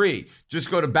price of 3.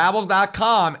 Just go to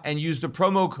Babbel.com and use the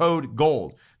promo code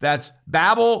GOLD. That's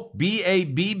Babbel,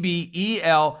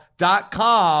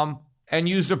 Babbel.com, and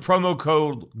use the promo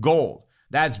code GOLD.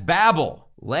 That's Babbel,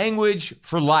 language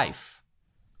for life.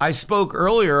 I spoke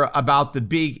earlier about the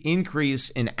big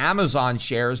increase in Amazon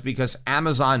shares because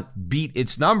Amazon beat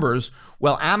its numbers.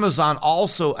 Well, Amazon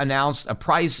also announced a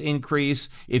price increase.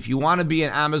 If you want to be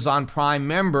an Amazon Prime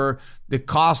member, the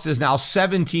cost is now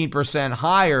 17%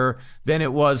 higher than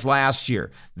it was last year.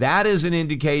 That is an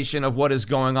indication of what is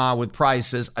going on with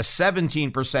prices, a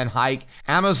 17% hike.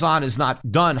 Amazon is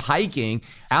not done hiking.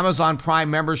 Amazon Prime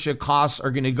membership costs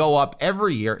are going to go up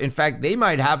every year. In fact, they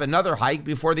might have another hike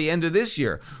before the end of this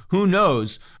year. Who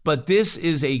knows? But this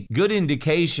is a good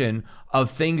indication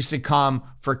of things to come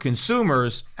for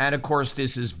consumers. And of course,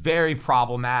 this is very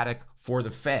problematic for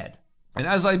the Fed. And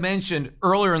as I mentioned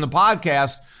earlier in the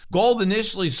podcast, gold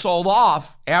initially sold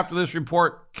off after this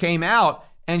report came out.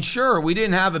 And sure, we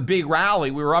didn't have a big rally.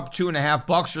 We were up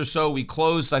 $2.50 or so. We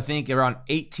closed, I think, around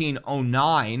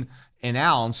 1809 an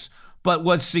ounce. But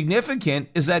what's significant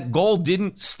is that gold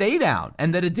didn't stay down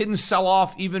and that it didn't sell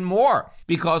off even more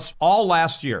because all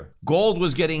last year, gold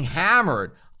was getting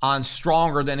hammered on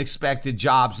stronger than expected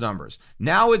jobs numbers.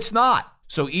 Now it's not.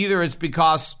 So either it's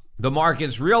because the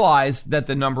markets realized that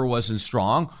the number wasn't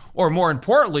strong, or more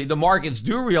importantly, the markets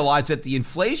do realize that the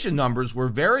inflation numbers were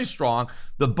very strong.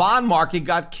 The bond market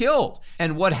got killed.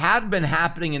 And what had been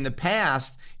happening in the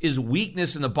past is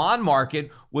weakness in the bond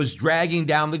market was dragging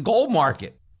down the gold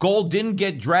market. Gold didn't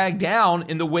get dragged down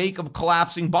in the wake of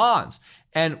collapsing bonds.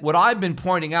 And what I've been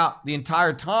pointing out the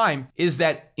entire time is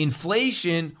that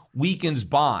inflation weakens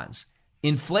bonds.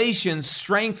 Inflation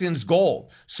strengthens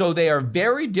gold. So they are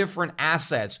very different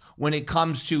assets when it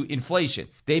comes to inflation.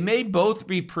 They may both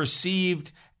be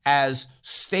perceived as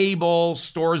stable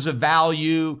stores of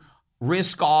value,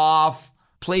 risk off,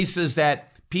 places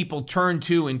that people turn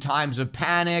to in times of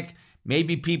panic.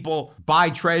 Maybe people buy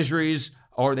treasuries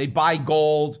or they buy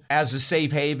gold as a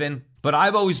safe haven. But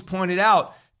I've always pointed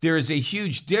out there is a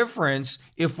huge difference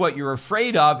if what you're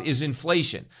afraid of is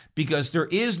inflation, because there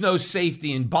is no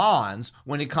safety in bonds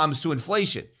when it comes to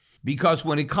inflation. Because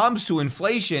when it comes to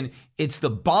inflation, it's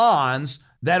the bonds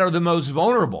that are the most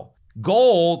vulnerable.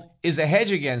 Gold is a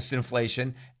hedge against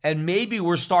inflation, and maybe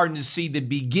we're starting to see the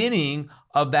beginning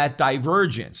of that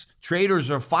divergence.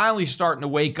 Traders are finally starting to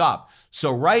wake up.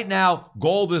 So right now,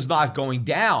 gold is not going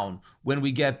down when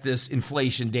we get this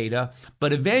inflation data,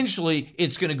 but eventually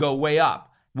it's going to go way up.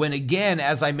 When again,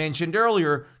 as I mentioned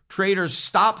earlier, traders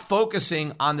stop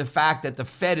focusing on the fact that the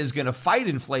Fed is going to fight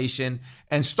inflation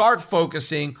and start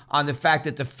focusing on the fact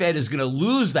that the Fed is going to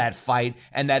lose that fight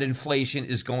and that inflation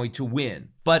is going to win.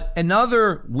 But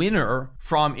another winner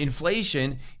from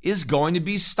inflation is going to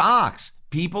be stocks.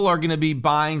 People are going to be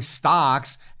buying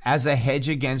stocks as a hedge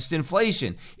against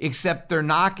inflation, except they're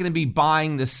not going to be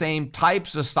buying the same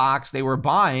types of stocks they were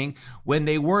buying when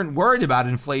they weren't worried about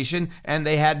inflation and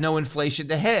they had no inflation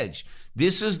to hedge.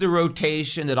 This is the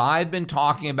rotation that I've been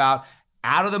talking about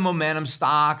out of the momentum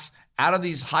stocks, out of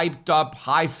these hyped up,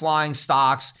 high-flying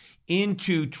stocks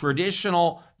into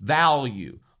traditional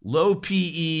value, low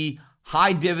PE,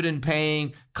 high dividend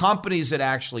paying companies that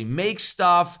actually make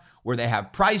stuff, where they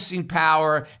have pricing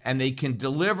power and they can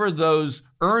deliver those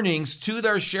earnings to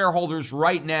their shareholders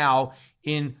right now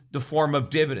in the form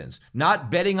of dividends. Not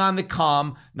betting on the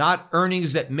come, not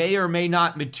earnings that may or may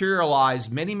not materialize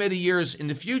many, many years in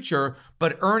the future,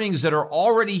 but earnings that are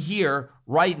already here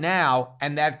right now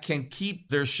and that can keep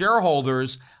their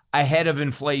shareholders ahead of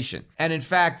inflation. And in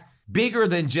fact, bigger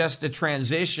than just the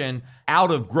transition out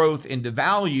of growth into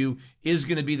value is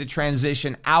going to be the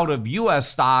transition out of U.S.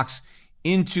 stocks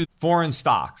into foreign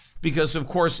stocks, because of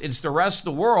course it's the rest of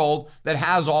the world that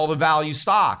has all the value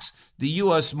stocks. The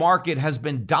US market has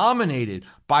been dominated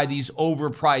by these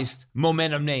overpriced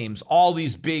momentum names, all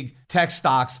these big tech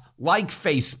stocks like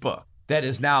Facebook that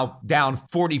is now down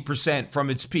 40% from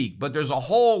its peak. But there's a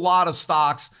whole lot of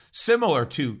stocks similar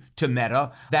to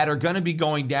Meta that are going to be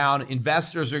going down.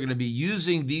 Investors are going to be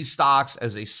using these stocks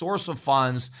as a source of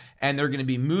funds, and they're going to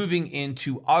be moving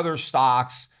into other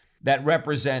stocks that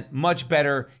represent much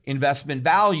better investment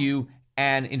value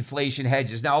and inflation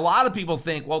hedges. Now, a lot of people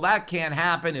think, well, that can't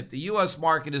happen. If the U.S.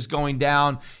 market is going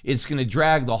down, it's going to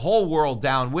drag the whole world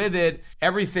down with it.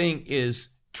 Everything is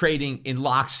trading in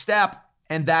lockstep,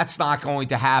 and that's not going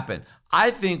to happen. I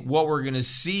think what we're going to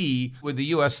see with the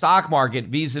U.S. stock market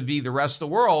vis-a-vis the rest of the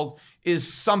world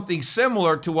is something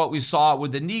similar to what we saw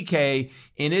with the Nikkei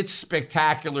in its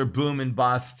spectacular boom and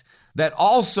bust that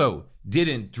also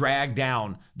didn't drag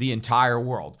down the entire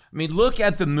world. I mean, look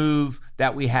at the move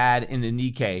that we had in the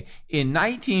Nikkei. In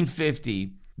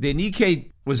 1950, the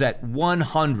Nikkei was at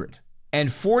 100.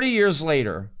 And 40 years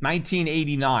later,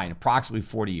 1989, approximately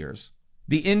 40 years,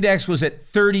 the index was at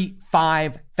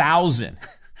 35,000.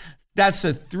 That's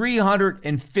a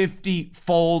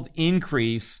 350-fold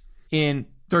increase in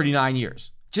 39 years.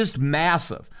 Just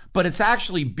massive. But it's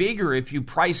actually bigger if you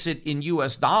price it in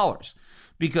US dollars.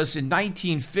 Because in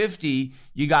 1950,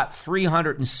 you got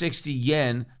 360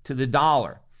 yen to the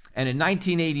dollar. And in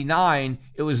 1989,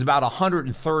 it was about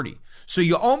 130. So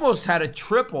you almost had a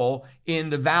triple in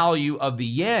the value of the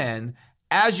yen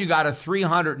as you got a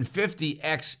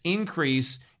 350x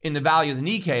increase in the value of the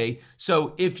Nikkei.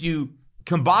 So if you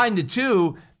combine the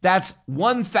two, that's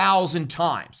 1,000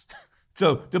 times.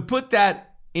 So to put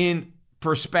that in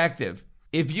perspective,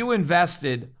 if you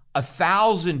invested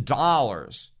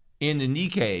 $1,000 in the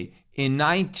Nikkei in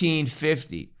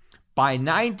 1950, by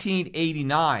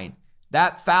 1989,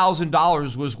 that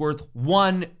 $1,000 was worth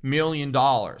 $1 million.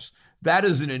 That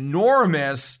is an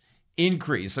enormous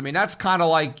increase. I mean, that's kind of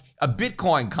like a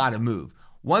Bitcoin kind of move,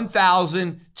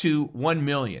 1,000 to 1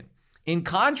 million. In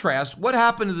contrast, what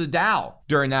happened to the Dow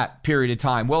during that period of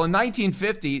time? Well, in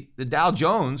 1950, the Dow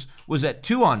Jones was at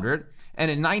 200, and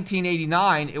in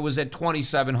 1989, it was at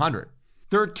 2,700.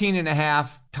 13 and a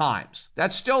half times.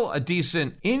 That's still a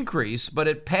decent increase, but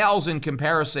it pales in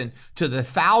comparison to the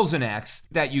 1,000x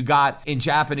that you got in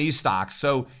Japanese stocks.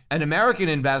 So an American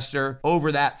investor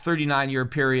over that 39-year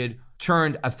period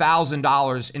turned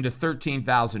 $1,000 into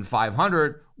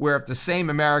 $13,500, where if the same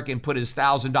American put his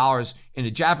 $1,000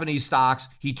 into Japanese stocks,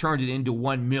 he turned it into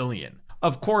 $1 million.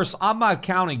 Of course, I'm not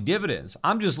counting dividends.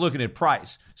 I'm just looking at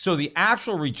price. So the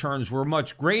actual returns were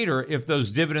much greater if those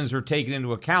dividends are taken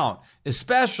into account,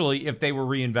 especially if they were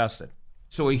reinvested.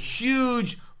 So a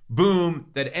huge boom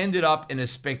that ended up in a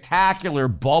spectacular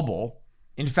bubble.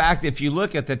 In fact, if you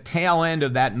look at the tail end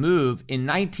of that move, in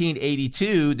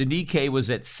 1982, the Nikkei was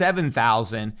at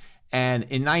 7,000. And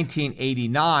in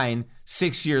 1989,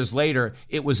 6 years later,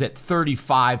 it was at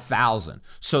 35,000.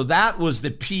 So that was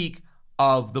the peak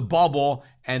of the bubble,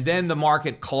 and then the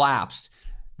market collapsed.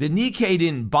 The Nikkei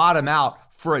didn't bottom out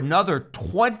for another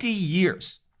 20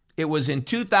 years. It was in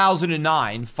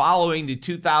 2009, following the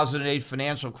 2008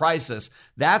 financial crisis.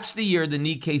 That's the year the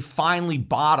Nikkei finally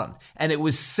bottomed, and it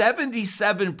was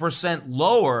 77%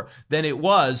 lower than it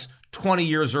was 20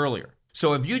 years earlier.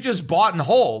 So if you just bought and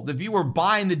hold, if you were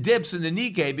buying the dips in the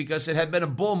Nikkei because it had been a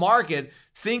bull market,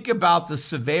 think about the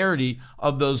severity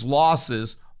of those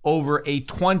losses over a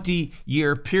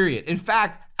 20-year period. In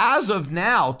fact, as of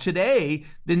now, today,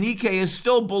 the Nikkei is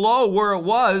still below where it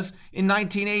was in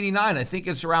 1989. I think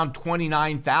it's around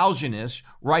 29,000-ish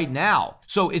right now.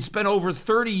 So it's been over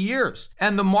 30 years,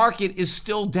 and the market is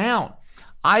still down.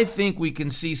 I think we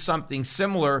can see something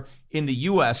similar in the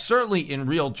U.S., certainly in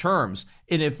real terms,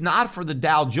 and if not for the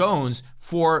Dow Jones,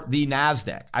 for the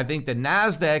NASDAQ. I think the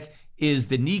NASDAQ is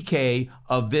the Nikkei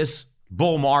of this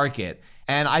bull market,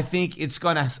 and I think it's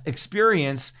going to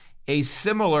experience a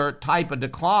similar type of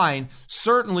decline,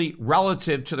 certainly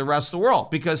relative to the rest of the world,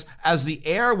 because as the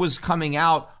air was coming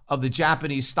out of the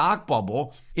Japanese stock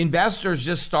bubble, investors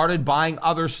just started buying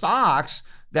other stocks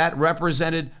that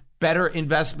represented better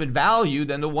investment value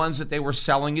than the ones that they were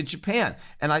selling in Japan.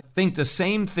 And I think the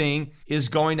same thing is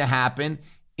going to happen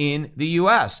in the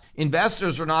U.S.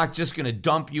 Investors are not just going to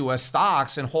dump U.S.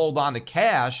 stocks and hold on to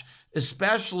cash,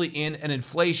 especially in an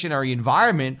inflationary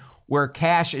environment where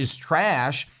cash is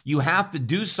trash. You have to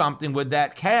do something with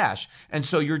that cash. And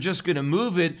so you're just going to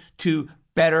move it to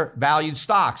better valued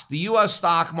stocks. The U.S.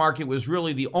 stock market was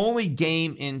really the only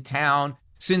game in town.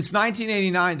 Since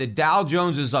 1989, the Dow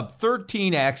Jones is up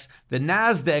 13x, the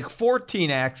NASDAQ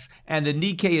 14x, and the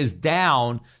Nikkei is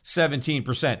down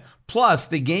 17%. Plus,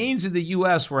 the gains in the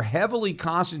U.S. were heavily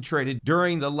concentrated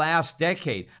during the last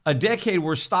decade, a decade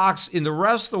where stocks in the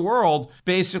rest of the world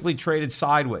basically traded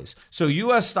sideways. So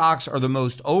U.S. stocks are the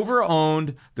most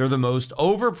overowned, they're the most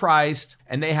overpriced,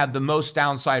 and they have the most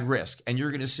downside risk. And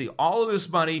you're going to see all of this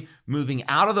money moving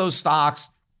out of those stocks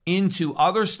into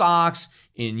other stocks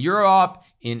in Europe,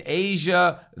 in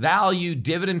Asia, value,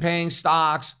 dividend-paying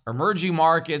stocks, emerging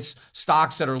markets,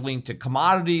 stocks that are linked to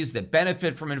commodities that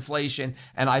benefit from inflation.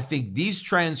 And I think these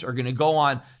trends are going to go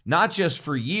on not just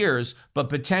for years, but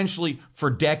potentially for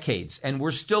decades. And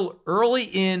we're still early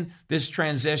in this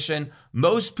transition.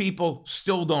 Most people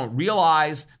still don't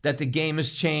realize that the game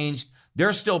has changed.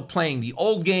 They're still playing the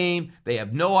old game. They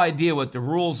have no idea what the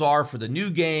rules are for the new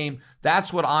game.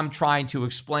 That's what I'm trying to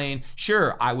explain.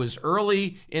 Sure, I was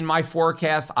early in my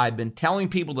forecast. I've been telling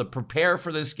people to prepare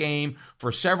for this game for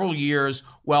several years.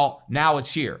 Well, now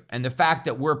it's here. And the fact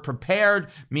that we're prepared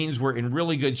means we're in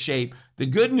really good shape. The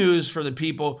good news for the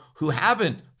people who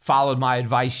haven't followed my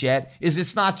advice yet is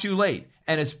it's not too late.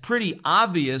 And it's pretty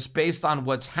obvious based on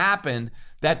what's happened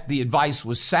that the advice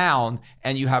was sound,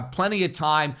 and you have plenty of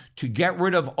time to get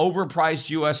rid of overpriced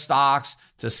U.S. stocks,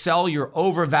 to sell your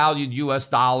overvalued U.S.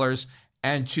 dollars,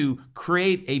 and to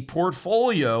create a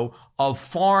portfolio of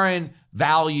foreign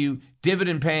value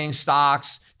dividend-paying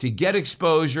stocks to get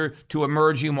exposure to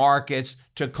emerging markets,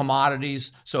 to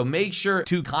commodities. So make sure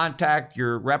to contact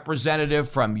your representative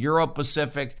from Euro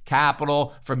Pacific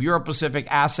Capital, from Euro Pacific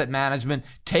Asset Management.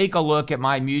 Take a look at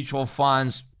my mutual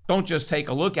funds. Don't just take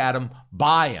a look at them,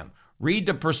 buy them. Read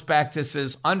the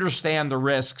prospectuses, understand the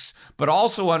risks, but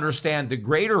also understand the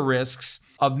greater risks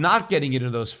of not getting into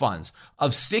those funds,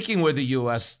 of sticking with the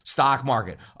U.S. stock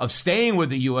market, of staying with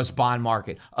the U.S. bond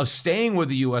market, of staying with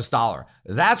the U.S. dollar.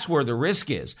 That's where the risk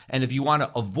is. And if you want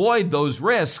to avoid those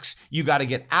risks, you got to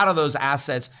get out of those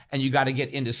assets and you got to get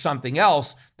into something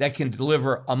else that can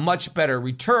deliver a much better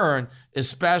return,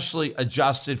 especially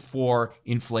adjusted for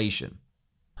inflation.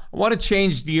 I want to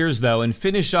change gears, though, and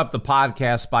finish up the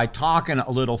podcast by talking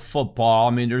a little football.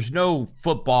 I mean, there's no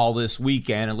football this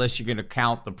weekend unless you're going to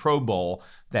count the Pro Bowl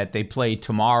that they play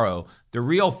tomorrow. The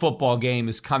real football game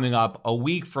is coming up a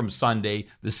week from Sunday,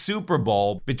 the Super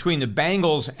Bowl between the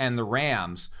Bengals and the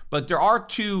Rams. But there are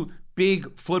two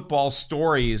big football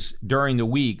stories during the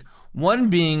week. One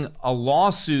being a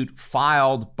lawsuit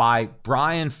filed by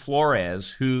Brian Flores,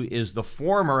 who is the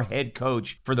former head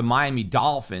coach for the Miami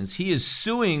Dolphins. He is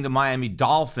suing the Miami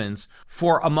Dolphins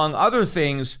for, among other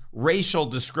things, racial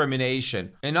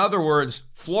discrimination. In other words,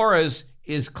 Flores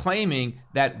is claiming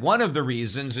that one of the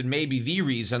reasons, and maybe the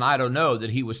reason, I don't know,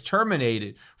 that he was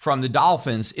terminated from the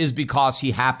Dolphins is because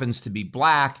he happens to be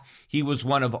black. He was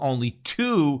one of only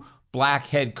 2 black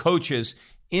head coaches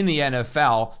in the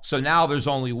NFL. So now there's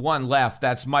only one left.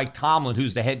 That's Mike Tomlin,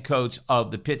 who's the head coach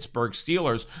of the Pittsburgh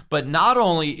Steelers. But not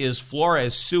only is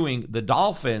Flores suing the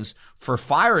Dolphins for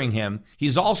firing him,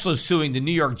 he's also suing the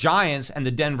New York Giants and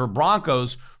the Denver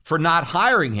Broncos for not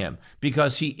hiring him,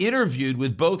 because he interviewed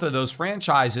with both of those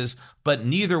franchises, but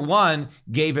neither one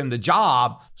gave him the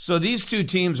job. So these 2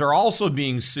 teams are also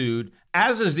being sued,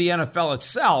 as is the NFL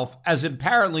itself, as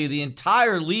apparently the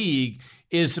entire league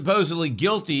is supposedly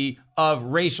guilty of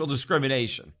racial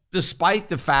discrimination, despite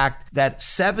the fact that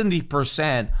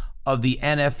 70% of the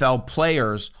NFL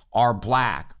players are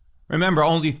black. Remember,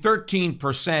 only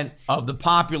 13% of the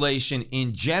population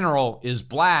in general is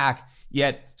black,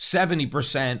 yet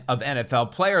 70% of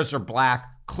NFL players are black.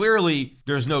 Clearly,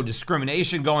 there's no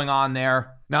discrimination going on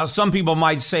there. Now, some people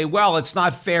might say, well, it's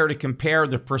not fair to compare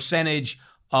the percentage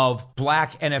of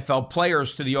black NFL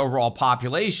players to the overall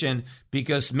population,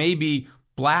 because maybe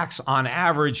blacks on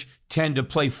average tend to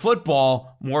play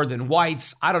football more than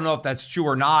whites. I don't know if that's true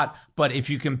or not, but if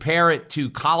you compare it to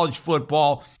college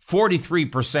football,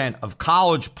 43% of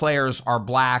college players are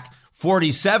black.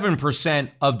 47%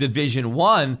 of Division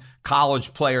I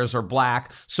college players are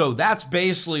black. So that's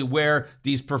basically where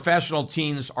these professional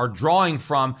teams are drawing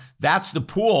from. That's the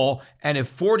pool. And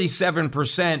if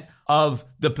 47% of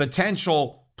the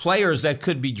potential players that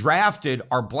could be drafted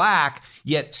are black,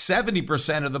 yet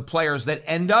 70% of the players that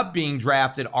end up being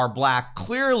drafted are black,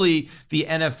 clearly the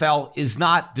NFL is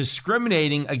not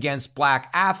discriminating against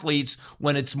black athletes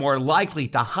when it's more likely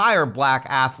to hire black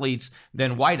athletes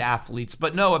than white athletes.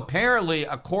 But no, apparently,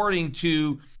 according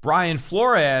to Brian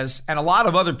Flores and a lot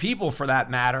of other people for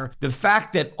that matter, the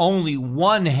fact that only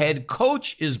one head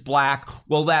coach is black,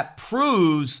 well, that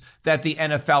proves that the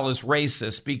NFL is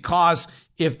racist, because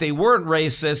if they weren't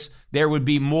racist, there would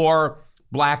be more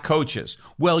black coaches.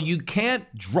 Well, you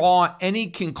can't draw any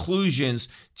conclusions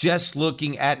just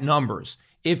looking at numbers.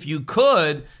 If you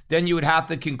could, then you would have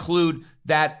to conclude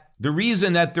that the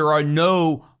reason that there are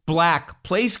no black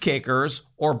place kickers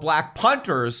or black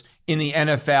punters in the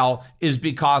NFL is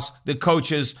because the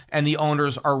coaches and the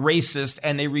owners are racist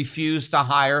and they refuse to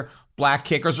hire black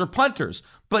kickers or punters.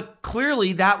 But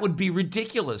clearly that would be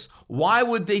ridiculous. Why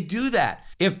would they do that?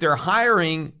 If they're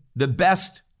hiring the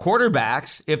best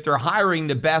quarterbacks, if they're hiring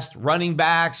the best running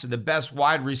backs and the best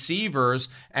wide receivers,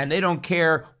 and they don't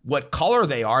care what color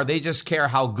they are, they just care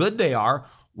how good they are,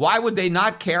 why would they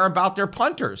not care about their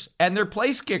punters and their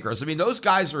place kickers? I mean, those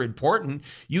guys are important.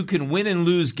 You can win and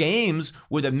lose games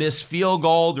with a missed field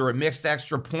goal or a missed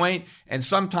extra point. And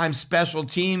sometimes special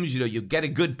teams, you get a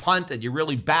good punt and you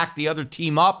really back the other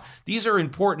team up. These are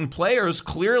important players.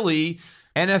 Clearly,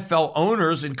 NFL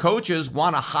owners and coaches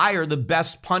want to hire the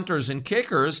best punters and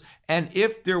kickers. And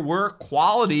if there were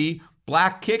quality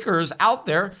black kickers out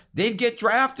there, they'd get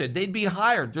drafted. They'd be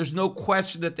hired. There's no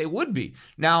question that they would be.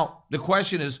 Now, the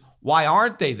question is, why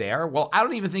aren't they there? Well, I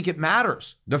don't even think it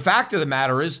matters. The fact of the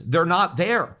matter is they're not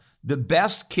there. The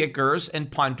best kickers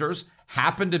and punters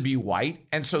happen to be white,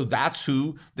 and so that's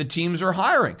who the teams are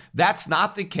hiring. That's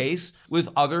not the case with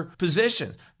other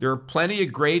positions. There are plenty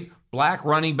of great black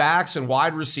running backs and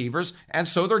wide receivers, and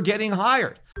so they're getting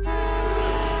hired.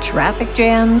 Traffic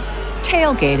jams,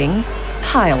 tailgating,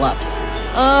 pile-ups.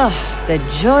 Ugh, the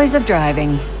joys of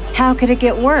driving. How could it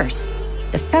get worse?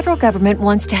 The federal government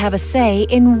wants to have a say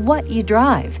in what you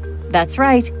drive. That's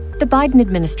right. The Biden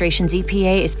administration's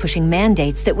EPA is pushing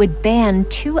mandates that would ban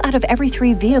 2 out of every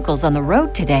 3 vehicles on the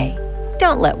road today.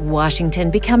 Don't let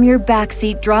Washington become your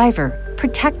backseat driver.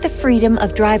 Protect the freedom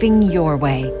of driving your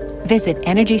way. Visit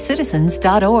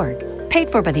EnergyCitizens.org. Paid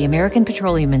for by the American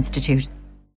Petroleum Institute.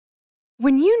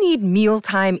 When you need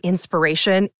mealtime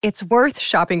inspiration, it's worth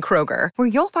shopping Kroger, where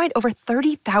you'll find over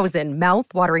 30,000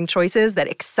 mouth-watering choices that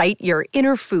excite your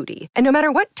inner foodie. And no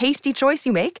matter what tasty choice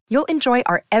you make, you'll enjoy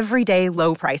our everyday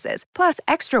low prices, plus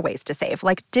extra ways to save,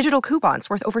 like digital coupons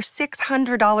worth over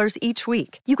 $600 each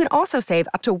week. You can also save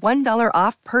up to $1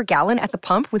 off per gallon at the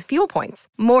pump with fuel points.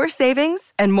 More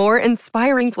savings and more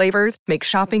inspiring flavors make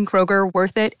shopping Kroger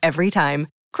worth it every time.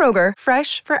 Kroger,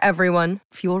 fresh for everyone.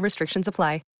 Fuel restrictions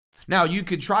apply. Now, you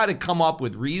could try to come up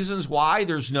with reasons why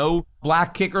there's no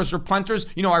black kickers or punters.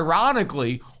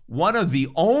 Ironically, one of the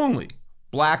only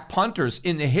black punters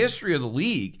in the history of the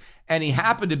league, and he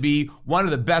happened to be one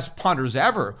of the best punters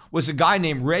ever, was a guy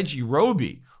named Reggie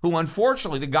Roby, who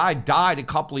unfortunately, the guy died a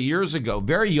couple of years ago,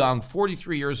 very young,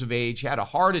 43 years of age, had a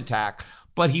heart attack,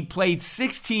 but he played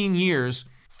 16 years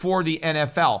for the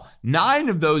NFL. 9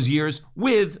 of those years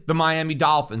with the Miami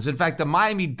Dolphins. In fact, the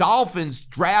Miami Dolphins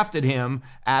drafted him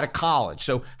out of college.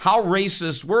 So how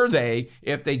racist were they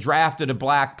if they drafted a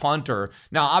black punter?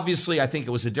 Now, obviously, I think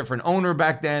it was a different owner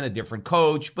back then, a different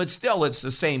coach, but still it's the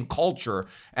same culture.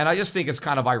 And I just think it's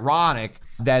kind of ironic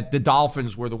that the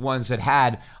Dolphins were the ones that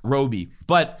had Roby.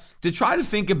 But to try to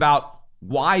think about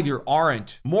why there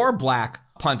aren't more black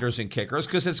punters and kickers,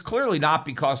 because it's clearly not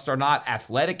because they're not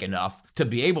athletic enough to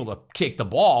be able to kick the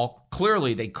ball.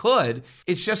 Clearly they could.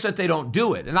 It's just that they don't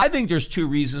do it. And I think there's 2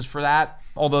 reasons for that,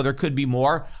 although there could be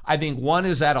more. I think one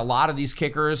is that a lot of these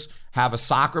kickers have a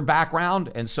soccer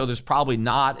background, and so there's probably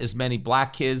not as many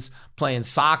black kids playing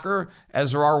soccer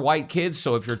as there are white kids.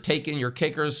 So if you're taking your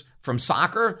kickers from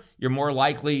soccer, you're more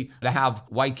likely to have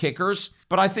white kickers.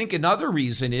 But I think another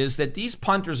reason is that these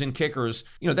punters and kickers,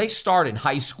 they start in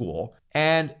high school.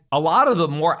 And a lot of the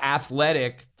more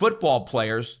athletic football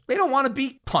players, they don't want to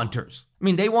be punters. I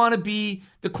mean, they want to be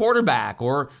the quarterback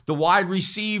or the wide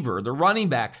receiver, the running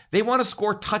back. They want to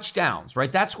score touchdowns,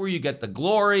 right? That's where you get the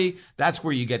glory. That's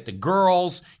where you get the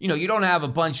girls. You don't have a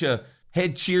bunch of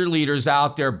head cheerleaders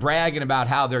out there bragging about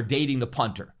how they're dating the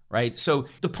punter, right? So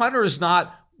the punter is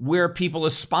not where people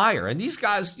aspire. And these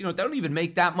guys, they don't even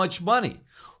make that much money.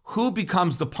 Who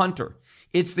becomes the punter?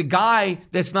 It's the guy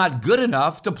that's not good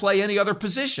enough to play any other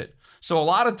position. So a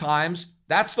lot of times,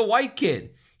 that's the white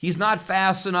kid. He's not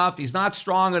fast enough. He's not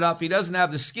strong enough. He doesn't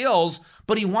have the skills,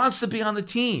 but he wants to be on the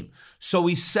team. So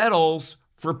he settles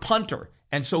for punter.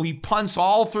 And so he punts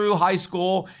all through high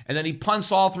school, and then he punts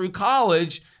all through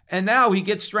college, and now he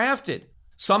gets drafted.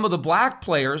 Some of the black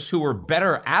players who were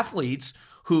better athletes,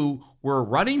 who were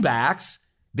running backs,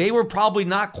 they were probably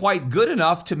not quite good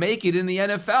enough to make it in the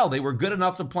NFL. They were good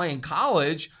enough to play in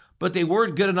college, but they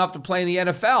weren't good enough to play in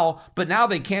the NFL. But now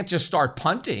they can't just start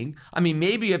punting. I mean,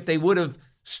 maybe if they would have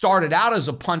started out as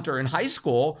a punter in high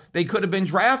school, they could have been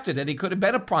drafted and they could have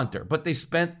been a punter. But they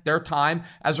spent their time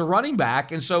as a running back,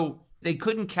 and so they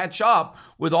couldn't catch up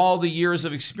with all the years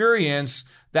of experience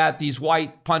that these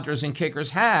white punters and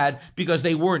kickers had because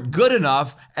they weren't good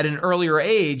enough at an earlier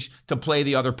age to play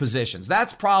the other positions.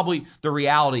 That's probably the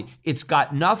reality. It's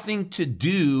got nothing to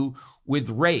do with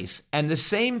race. And the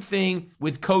same thing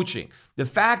with coaching. The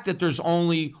fact that there's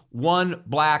only one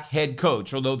black head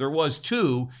coach, although there was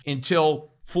 2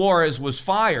 until Flores was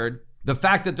fired, the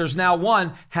fact that there's now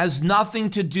one has nothing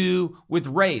to do with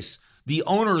race. The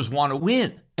owners want to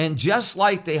win. And just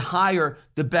like they hire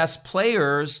the best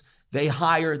players, they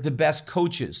hire the best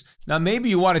coaches. Now, maybe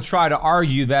you want to try to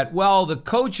argue that, well, the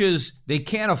coaches, they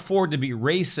can't afford to be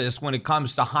racist when it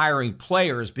comes to hiring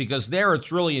players because there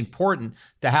it's really important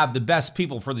to have the best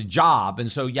people for the job.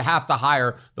 And so you have to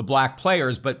hire the black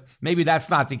players. But maybe that's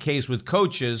not the case with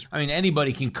coaches. I mean,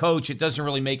 anybody can coach. It doesn't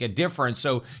really make a difference.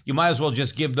 So you might as well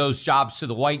just give those jobs to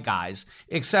the white guys.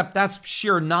 Except that's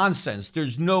sheer nonsense.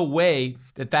 There's no way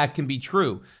that that can be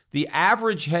true. The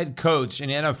average head coach in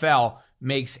NFL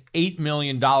makes $8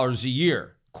 million a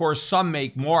year. Of course, some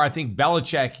make more. I think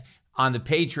Belichick on the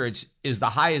Patriots is the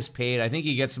highest paid. I think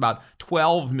he gets about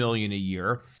 $12 million a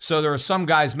year. So there are some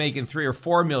guys making $3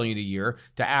 or $4 million a year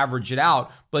to average it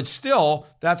out. But still,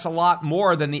 that's a lot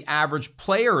more than the average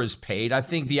player is paid. I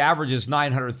think the average is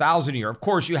 $900,000 a year. Of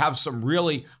course, you have some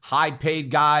really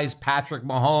high-paid guys, Patrick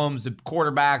Mahomes, the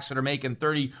quarterbacks that are making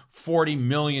 $30, $40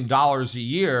 million a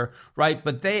year, right?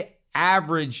 But they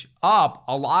average up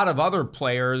a lot of other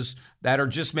players that are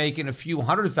just making a few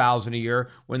 $100,000 a year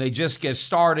when they just get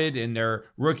started in their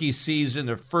rookie season,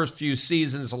 their first few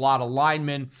seasons, a lot of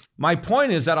linemen. My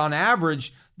point is that on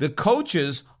average, the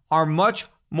coaches are much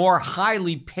more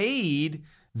highly paid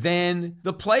than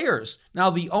the players. Now,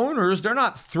 the owners, they're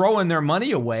not throwing their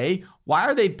money away. Why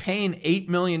are they paying $8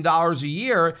 million a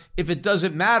year if it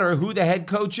doesn't matter who the head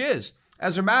coach is?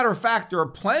 As a matter of fact, there are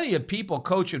plenty of people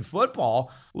coaching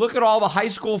football. Look at all the high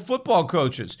school football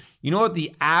coaches. You know what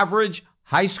the average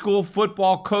high school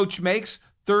football coach makes?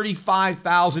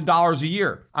 $35,000 a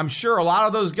year. I'm sure a lot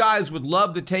of those guys would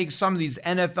love to take some of these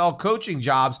NFL coaching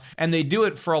jobs, and they do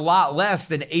it for a lot less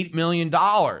than $8 million.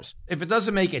 If it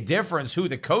doesn't make a difference who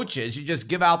the coach is, you just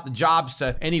give out the jobs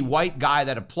to any white guy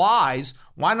that applies.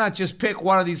 Why not just pick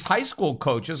one of these high school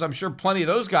coaches? I'm sure plenty of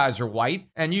those guys are white,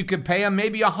 and you could pay them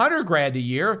maybe $100,000 a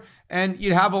year, and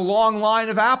you'd have a long line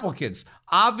of applicants.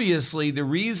 Obviously, the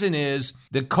reason is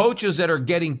the coaches that are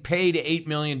getting paid $8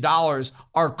 million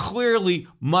are clearly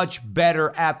much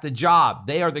better at the job.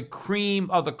 They are the cream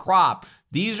of the crop.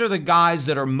 These are the guys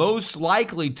that are most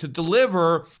likely to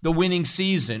deliver the winning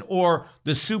season or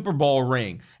the Super Bowl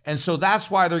ring. And so that's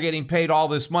why they're getting paid all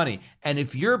this money. And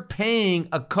if you're paying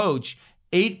a coach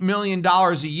 $8 million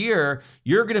a year,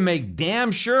 you're going to make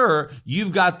damn sure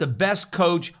you've got the best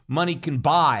coach money can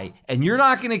buy. And you're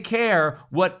not going to care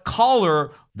what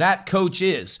color that coach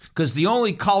is, because the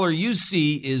only color you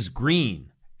see is green.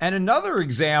 And another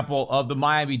example of the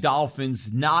Miami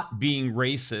Dolphins not being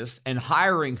racist and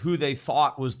hiring who they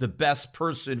thought was the best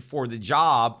person for the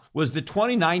job was the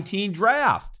 2019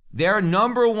 draft. Their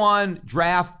number one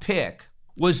draft pick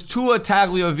was Tua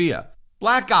Tagovailoa,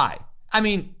 black guy. I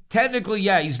mean, technically,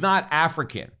 yeah, he's not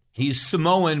African. He's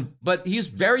Samoan, but he's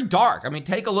very dark. I mean,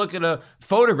 take a look at a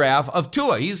photograph of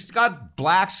Tua. He's got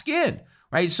black skin,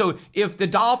 right? So if the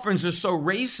Dolphins are so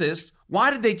racist, why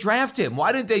did they draft him?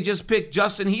 Why didn't they just pick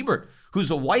Justin Herbert,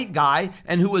 who's a white guy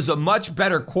and who is a much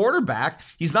better quarterback?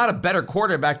 He's not a better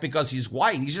quarterback because he's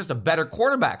white. He's just a better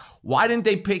quarterback. Why didn't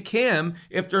they pick him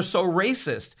if they're so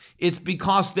racist? It's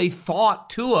because they thought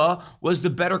Tua was the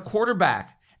better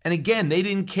quarterback. And again, they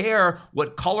didn't care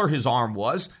what color his arm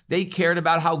was. They cared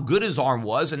about how good his arm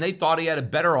was, and they thought he had a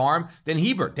better arm than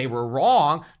Herbert. They were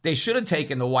wrong. They should have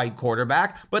taken the white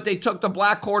quarterback, but they took the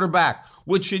black quarterback,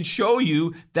 which should show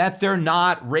you that they're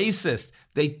not racist.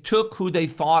 They took who they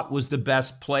thought was the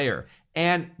best player.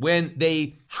 And when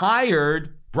they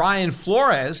hired Brian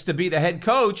Flores to be the head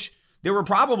coach, there were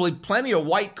probably plenty of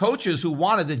white coaches who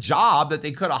wanted the job that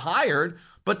they could have hired,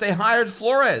 but they hired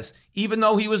Flores, even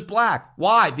though he was black.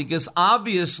 Why? Because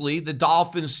obviously the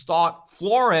Dolphins thought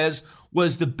Flores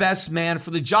was the best man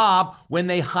for the job when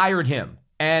they hired him.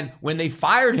 And when they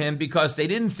fired him because they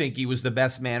didn't think he was the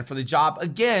best man for the job,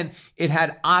 again, it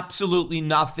had absolutely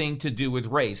nothing to do with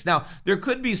race. Now, there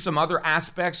could be some other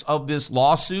aspects of this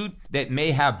lawsuit that may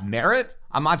have merit.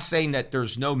 I'm not saying that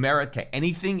there's no merit to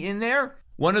anything in there.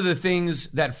 One of the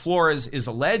things that Flores is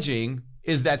alleging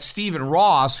is that Stephen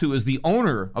Ross, who is the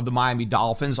owner of the Miami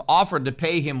Dolphins, offered to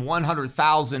pay him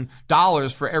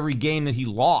 $100,000 for every game that he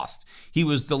lost. He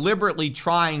was deliberately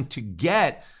trying to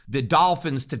get the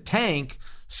Dolphins to tank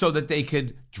so that they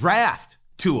could draft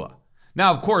Tua.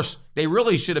 Now, of course, they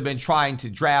really should have been trying to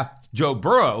draft Joe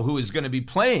Burrow, who is going to be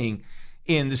playing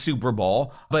in the Super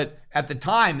Bowl. But at the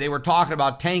time, they were talking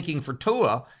about tanking for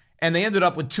Tua, and they ended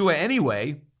up with Tua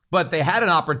anyway. But they had an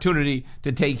opportunity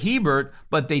to take Herbert,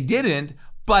 but they didn't.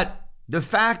 But the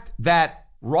fact that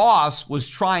Ross was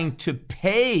trying to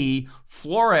pay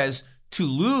Flores to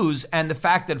lose, and the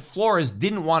fact that Flores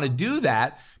didn't want to do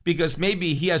that because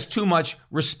maybe he has too much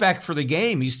respect for the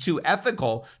game, he's too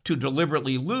ethical to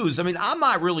deliberately lose. I mean, I'm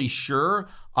not really sure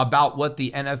about what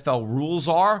the NFL rules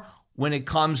are when it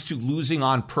comes to losing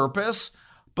on purpose.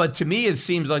 But to me, it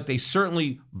seems like they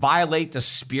certainly violate the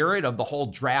spirit of the whole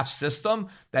draft system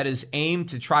that is aimed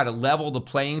to try to level the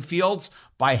playing fields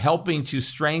by helping to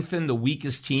strengthen the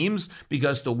weakest teams,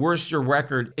 because the worse your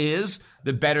record is,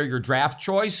 the better your draft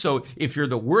choice. So if you're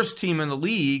the worst team in the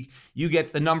league, you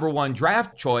get the number one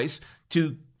draft choice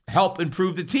to help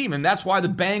improve the team. And that's why the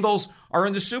Bengals are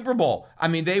in the Super Bowl. I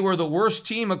mean, they were the worst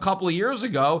team a couple of years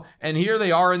ago, and here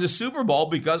they are in the Super Bowl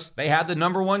because they had the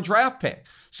number one draft pick.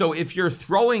 So if you're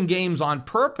throwing games on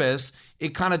purpose,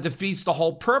 it kind of defeats the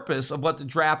whole purpose of what the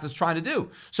draft is trying to do.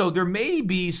 So there may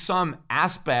be some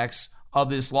aspects of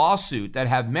this lawsuit that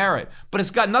have merit, but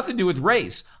it's got nothing to do with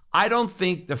race. I don't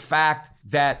think the fact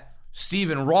that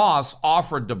Stephen Ross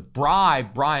offered to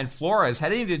bribe Brian Flores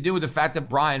had anything to do with the fact that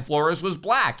Brian Flores was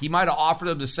black. He might have offered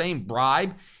him the same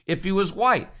bribe if he was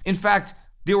white. In fact,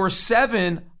 there were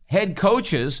 7 head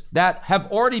coaches that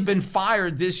have already been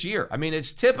fired this year. I mean,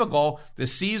 it's typical. The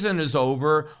season is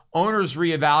over. Owners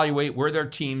reevaluate where their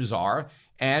teams are,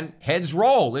 and heads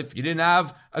roll if you didn't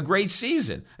have a great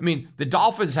season. I mean, the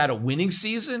Dolphins had a winning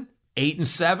season,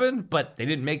 8-7, but they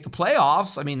didn't make the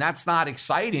playoffs. I mean, that's not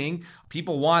exciting.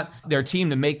 People want their team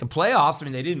to make the playoffs. I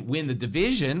mean, they didn't win the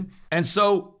division. And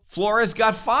so Flores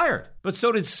got fired, but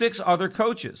so did 6 other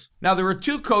coaches. Now, there were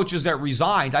 2 coaches that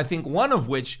resigned, I think one of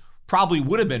which probably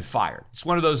would have been fired. It's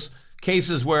one of those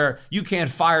cases where you can't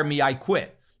fire me, I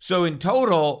quit. So in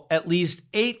total, at least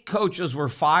 8 coaches were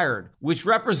fired, which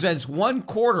represents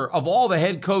 1/4 of all the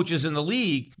head coaches in the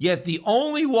league, yet the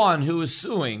only one who is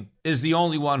suing is the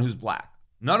only one who's black.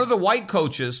 None of the white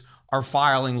coaches are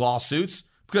filing lawsuits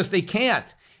because they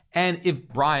can't. And if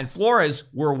Brian Flores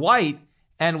were white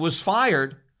and was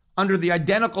fired under the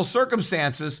identical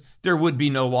circumstances, there would be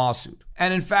no lawsuit.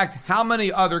 And in fact, how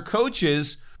many other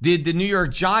coaches did the New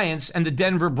York Giants and the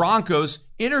Denver Broncos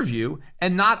interview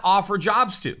and not offer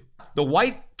jobs to? The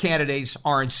white candidates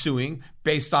aren't suing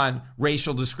based on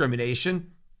racial discrimination,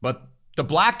 but the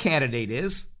black candidate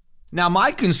is. Now,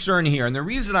 my concern here, and the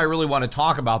reason I really want to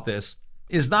talk about this,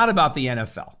 is not about the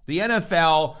NFL. The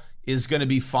NFL is going to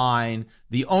be fine.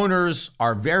 The owners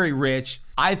are very rich.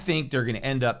 I think they're going to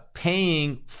end up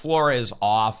paying Flores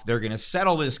off. They're going to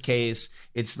settle this case.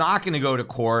 It's not going to go to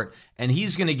court, and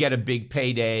he's going to get a big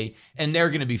payday, and they're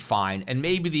going to be fine. And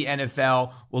maybe the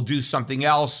NFL will do something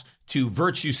else to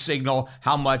virtue signal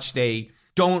how much they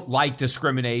don't like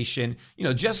discrimination. You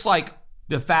know, just like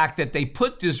the fact that they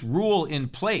put this rule in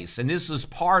place, and this is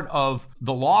part of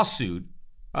the lawsuit.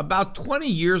 About 20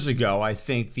 years ago, I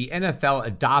think, the NFL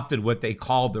adopted what they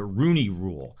call the Rooney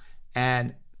Rule.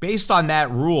 And based on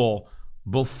that rule,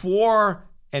 before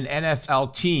an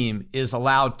NFL team is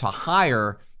allowed to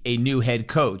hire a new head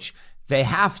coach, they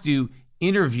have to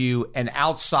interview an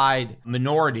outside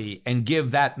minority and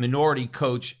give that minority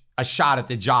coach a shot at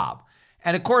the job.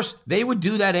 And of course, they would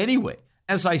do that anyway.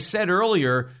 As I said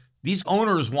earlier, these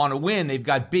owners want to win. They've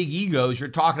got big egos. You're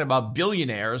talking about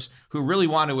billionaires who really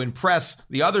want to impress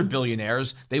the other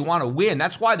billionaires. They want to win.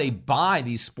 That's why they buy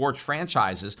these sports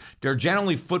franchises. They're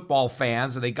generally football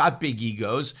fans, and they got big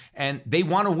egos, and they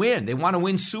want to win. They want to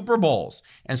win Super Bowls.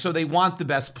 And so they want the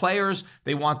best players.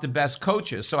 They want the best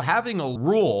coaches. So having a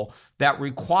rule that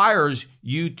requires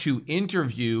you to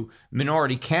interview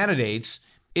minority candidates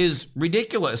is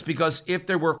ridiculous, because if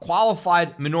there were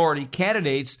qualified minority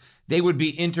candidates, they would be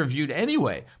interviewed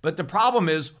anyway. But the problem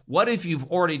is, what if you've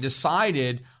already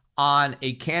decided on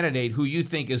a candidate who you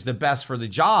think is the best for the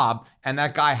job, and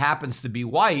that guy happens to be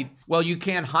white? Well, you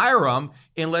can't hire him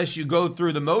unless you go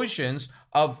through the motions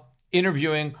of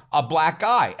interviewing a black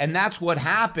guy. And that's what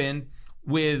happened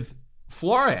with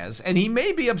Flores. And he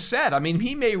may be upset. I mean,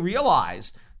 he may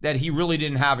realize that he really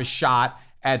didn't have a shot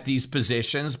at these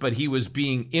positions, but he was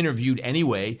being interviewed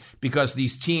anyway because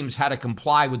these teams had to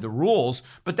comply with the rules.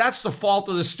 But that's the fault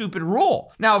of the stupid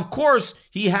rule. Now, of course,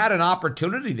 he had an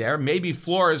opportunity there. Maybe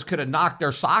Flores could have knocked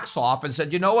their socks off and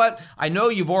said, you know what? I know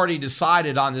you've already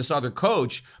decided on this other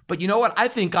coach, but you know what? I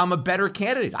think I'm a better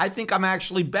candidate. I think I'm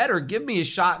actually better. Give me a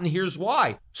shot, and here's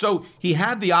why. So he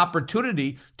had the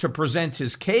opportunity to present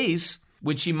his case,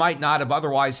 which he might not have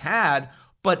otherwise had.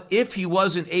 But if he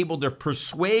wasn't able to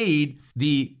persuade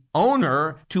the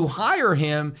owner to hire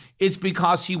him, it's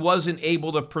because he wasn't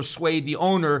able to persuade the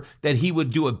owner that he would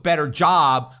do a better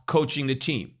job coaching the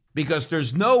team. Because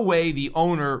there's no way the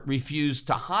owner refused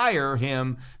to hire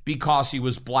him because he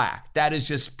was black. That is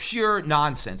just pure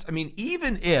nonsense. I mean,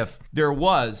 even if there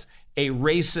was a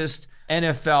racist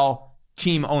NFL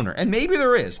team owner, and maybe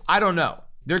there is, I don't know.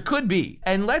 There could be.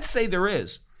 And let's say there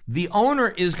is. The owner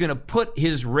is going to put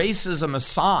his racism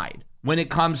aside when it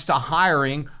comes to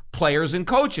hiring players and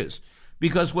coaches,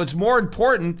 because what's more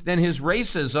important than his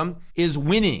racism is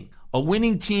winning. A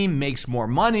winning team makes more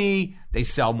money, they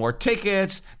sell more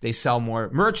tickets, they sell more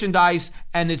merchandise,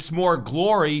 and it's more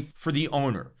glory for the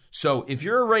owner. So if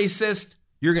you're a racist,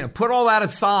 you're going to put all that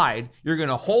aside, you're going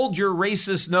to hold your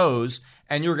racist nose,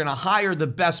 and you're going to hire the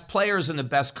best players and the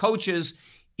best coaches,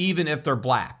 even if they're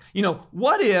black. You know,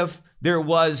 what if there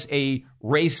was a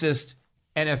racist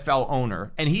NFL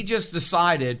owner and he just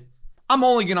decided, I'm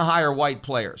only going to hire white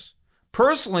players?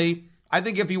 Personally, I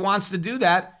think if he wants to do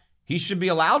that, he should be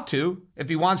allowed to. If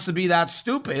he wants to be that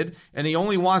stupid and he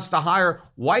only wants to hire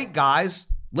white guys,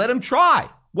 let him try.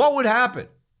 What would happen?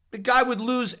 The guy would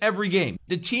lose every game.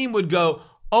 The team would go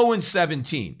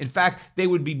 0-17. In fact, they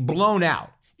would be blown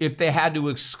out if they had to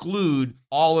exclude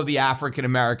all of the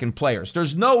African-American players.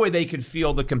 There's no way they could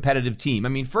field a competitive team. I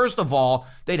mean, first of all,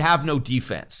 they'd have no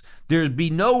defense. There'd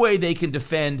be no way they can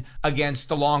defend against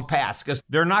the long pass because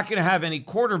they're not going to have any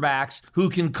quarterbacks who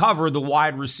can cover the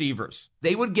wide receivers.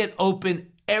 They would get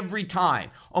open every time.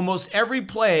 Almost every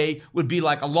play would be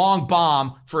like a long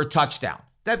bomb for a touchdown.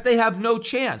 That they have no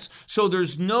chance. So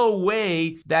there's no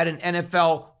way that an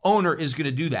NFL owner is going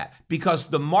to do that because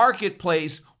the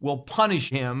marketplace will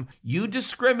punish him. You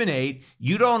discriminate.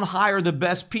 You don't hire the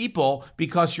best people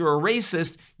because you're a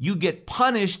racist. You get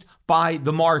punished by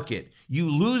the market. You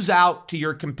lose out to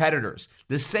your competitors.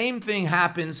 The same thing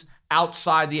happens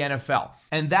outside the NFL.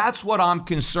 And that's what I'm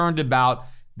concerned about.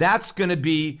 That's going to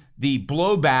be the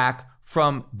blowback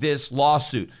from this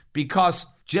lawsuit, because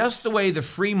just the way the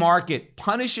free market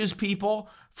punishes people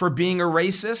for being a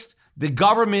racist, the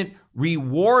government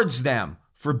rewards them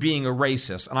for being a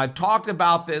racist. And I've talked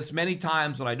about this many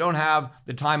times, and I don't have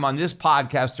the time on this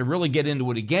podcast to really get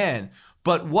into it again.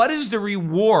 But what is the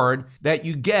reward that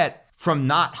you get from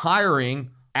not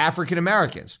hiring African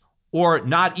Americans or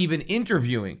not even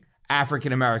interviewing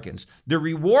African Americans? The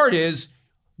reward is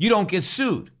you don't get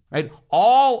sued, right?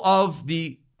 All of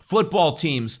the football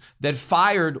teams that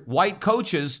fired white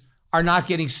coaches are not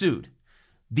getting sued.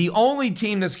 The only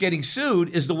team that's getting sued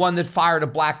is the one that fired a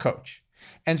black coach.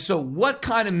 And so what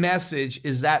kind of message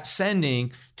is that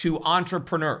sending to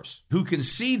entrepreneurs who can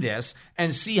see this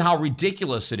and see how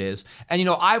ridiculous it is? And,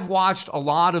 I've watched a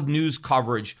lot of news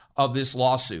coverage of this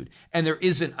lawsuit, and there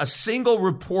isn't a single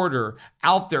reporter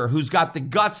out there who's got the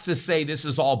guts to say this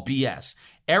is all BS.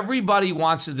 Everybody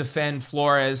wants to defend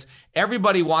Flores.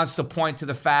 Everybody wants to point to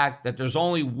the fact that there's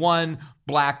only one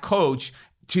black coach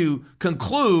to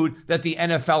conclude that the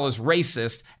NFL is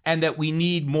racist and that we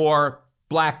need more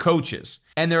black coaches.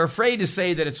 And they're afraid to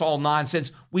say that it's all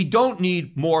nonsense. We don't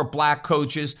need more black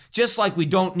coaches, just like we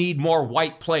don't need more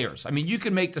white players. I mean, you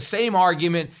can make the same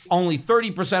argument. Only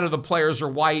 30% of the players are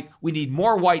white. We need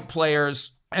more white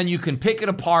players. And you can pick it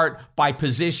apart by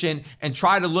position and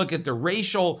try to look at the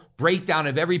racial breakdown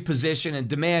of every position and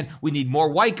demand we need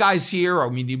more white guys here or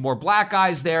we need more black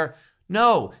guys there.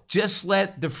 No, just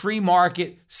let the free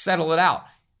market settle it out.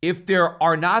 If there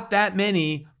are not that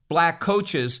many black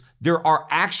coaches, there are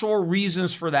actual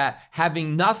reasons for that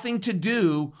having nothing to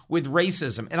do with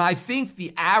racism. And I think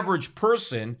the average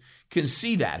person can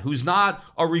see that, who's not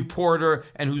a reporter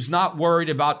and who's not worried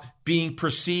about being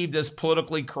perceived as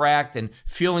politically correct and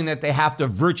feeling that they have to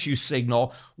virtue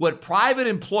signal. What private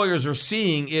employers are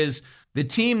seeing is the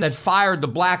team that fired the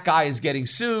black guy is getting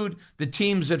sued. The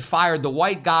teams that fired the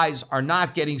white guys are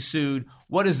not getting sued.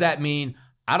 What does that mean?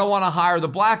 I don't want to hire the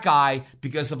black guy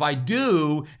because if I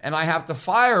do and I have to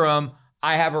fire him,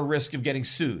 I have a risk of getting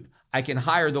sued. I can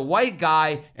hire the white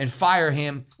guy and fire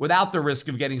him without the risk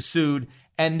of getting sued.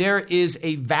 And there is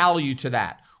a value to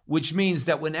that, which means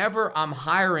that whenever I'm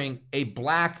hiring a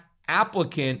black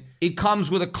applicant, it comes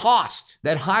with a cost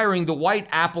that hiring the white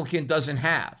applicant doesn't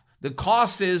have. The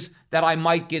cost is that I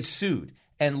might get sued.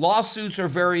 And lawsuits are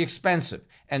very expensive.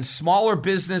 And smaller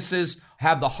businesses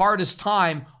have the hardest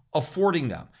time affording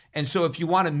them. And so if you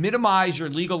want to minimize your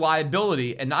legal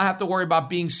liability and not have to worry about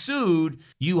being sued,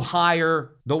 you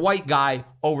hire the white guy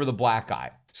over the black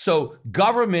guy. So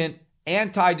government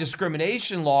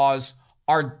anti-discrimination laws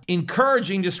are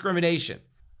encouraging discrimination.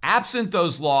 Absent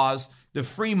those laws, the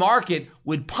free market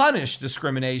would punish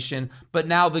discrimination, but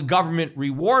now the government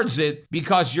rewards it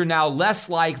because you're now less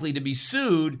likely to be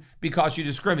sued because you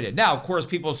discriminate. Now, of course,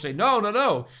 people say,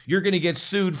 no, you're going to get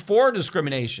sued for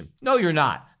discrimination. No, you're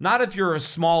not. Not if you're a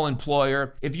small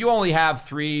employer. If you only have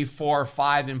 3, 4,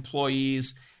 5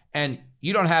 employees and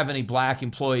you don't have any black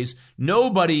employees,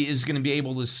 nobody is going to be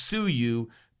able to sue you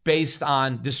based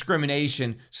on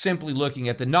discrimination simply looking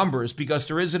at the numbers because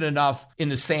there isn't enough in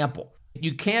the sample.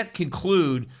 You can't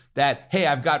conclude that, hey,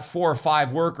 I've got 4 or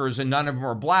 5 workers and none of them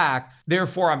are black,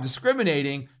 therefore I'm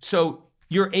discriminating, so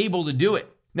you're able to do it.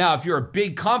 Now, if you're a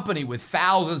big company with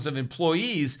thousands of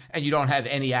employees and you don't have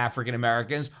any African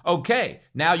Americans, okay,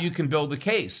 now you can build a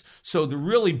case. So the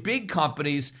really big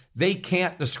companies, they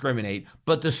can't discriminate,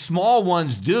 but the small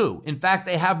ones do. In fact,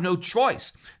 they have no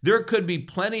choice. There could be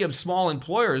plenty of small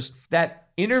employers that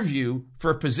interview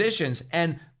for positions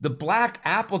and the black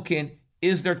applicant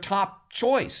is their top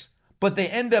choice, but they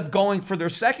end up going for their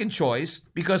second choice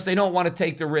because they don't want to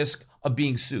take the risk of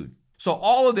being sued. So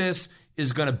all of this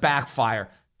is going to backfire.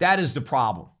 That is the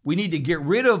problem. We need to get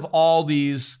rid of all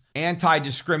these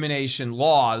anti-discrimination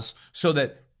laws so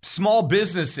that small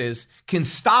businesses can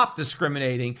stop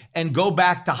discriminating and go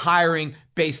back to hiring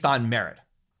based on merit.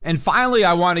 And finally,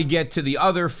 I want to get to the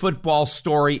other football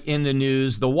story in the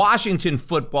news. The Washington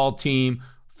football team,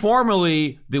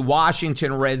 formerly the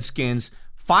Washington Redskins,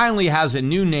 finally has a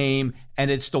new name,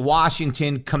 and it's the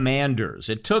Washington Commanders.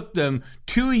 It took them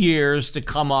 2 years to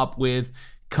come up with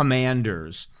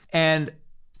Commanders. And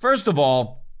first of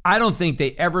all, I don't think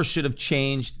they ever should have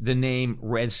changed the name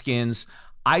Redskins.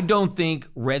 I don't think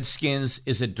Redskins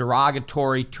is a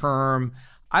derogatory term.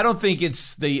 I don't think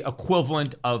it's the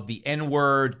equivalent of the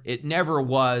N-word. It never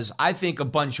was. I think a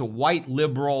bunch of white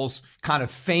liberals kind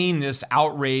of feigned this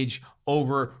outrage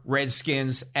over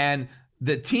Redskins, and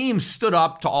the team stood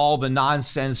up to all the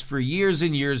nonsense for years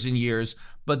and years and years.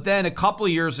 But then a couple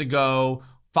of years ago,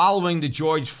 following the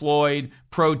George Floyd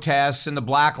protests and the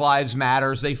Black Lives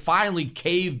Matters, they finally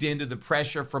caved into the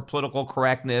pressure for political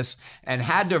correctness and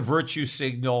had to virtue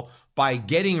signal by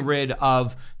getting rid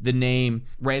of the name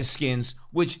Redskins,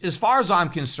 which, as far as I'm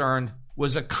concerned,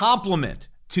 was a compliment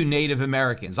to Native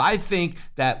Americans. I think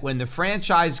that when the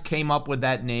franchise came up with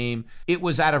that name, it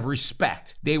was out of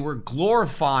respect. They were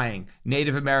glorifying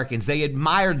Native Americans. They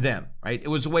admired them, right? It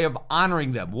was a way of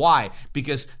honoring them. Why?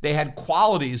 Because they had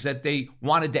qualities that they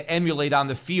wanted to emulate on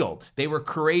the field. They were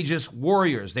courageous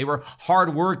warriors. They were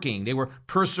hardworking. They were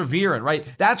perseverant, right?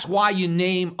 That's why you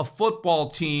name a football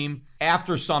team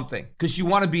after something, because you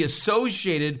want to be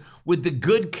associated with the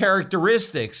good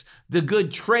characteristics, the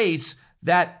good traits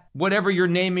that whatever you're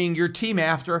naming your team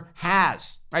after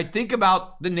has, right? Think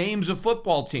about the names of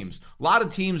football teams. A lot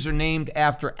of teams are named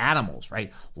after animals,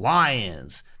 right?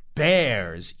 Lions,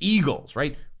 bears, eagles,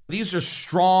 right? These are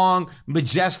strong,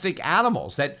 majestic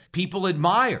animals that people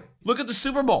admire. Look at the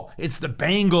Super Bowl. It's the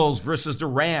Bengals versus the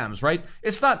Rams, right?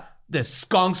 It's not the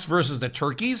skunks versus the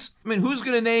turkeys. I mean, who's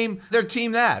going to name their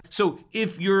team that? So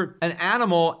if you're an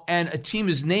animal and a team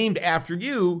is named after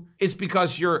you, it's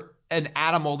because you're an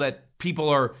animal that people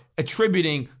are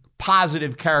attributing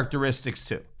positive characteristics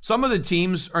to. Some of the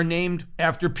teams are named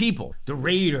after people. The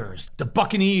Raiders, the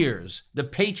Buccaneers, the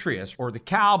Patriots, or the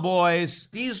Cowboys.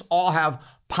 These all have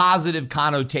positive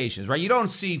connotations, right? You don't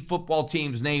see football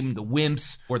teams named the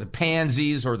Wimps or the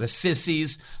Pansies or the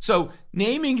Sissies. So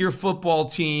naming your football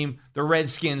team the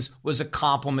Redskins was a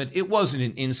compliment. It wasn't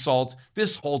an insult.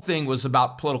 This whole thing was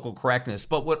about political correctness.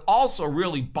 But what also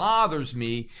really bothers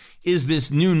me is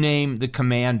this new name, the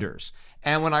Commanders.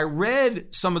 And when I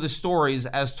read some of the stories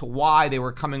as to why they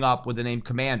were coming up with the name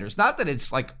Commanders, not that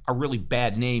it's like a really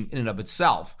bad name in and of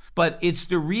itself, but it's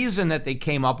the reason that they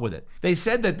came up with it. They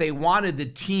said that they wanted the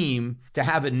team to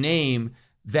have a name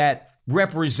that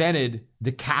represented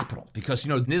the capital because,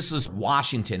 this is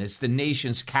Washington. It's the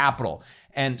nation's capital.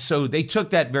 And so they took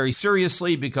that very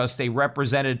seriously because they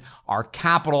represented our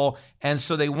capital. And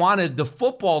so they wanted the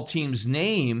football team's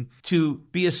name to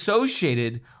be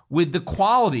associated with the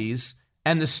qualities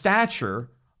and the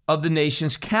stature of the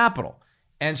nation's capital.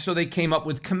 And so they came up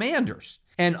with Commanders.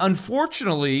 And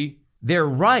unfortunately, they're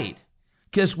right,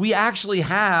 because we actually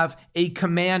have a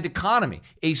command economy,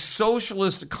 a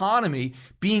socialist economy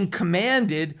being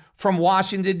commanded from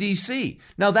Washington, D.C.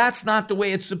 Now, that's not the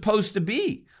way it's supposed to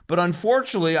be. But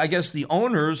unfortunately, I guess the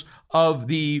owners of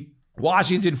the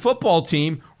Washington football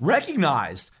team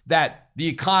recognized that the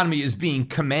economy is being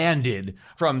commanded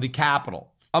from the capital.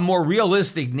 A more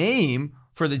realistic name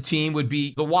for the team would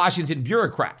be the Washington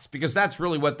Bureaucrats, because that's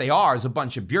really what they are, is a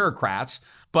bunch of bureaucrats.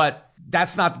 But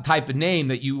that's not the type of name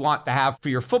that you want to have for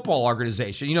your football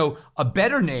organization. A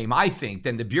better name, I think,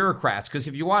 than the Bureaucrats, because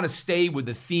if you want to stay with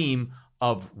the theme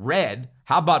of red,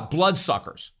 how about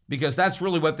Bloodsuckers? Because that's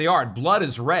really what they are. Blood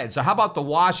is red. So how about the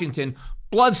Washington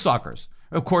Bloodsuckers?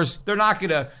 Of course, they're not going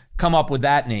to come up with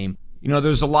that name.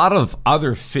 There's a lot of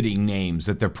other fitting names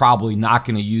that they're probably not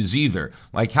going to use either.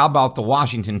 Like, how about the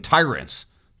Washington Tyrants?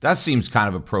 That seems kind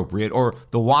of appropriate. Or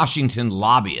the Washington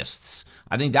Lobbyists.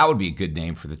 I think that would be a good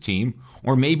name for the team.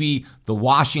 Or maybe the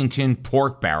Washington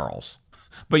Pork Barrels.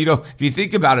 But, if you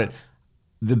think about it,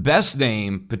 the best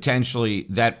name potentially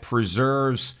that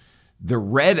preserves the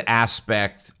red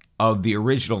aspect of the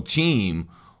original team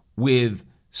with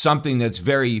something that's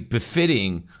very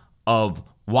befitting of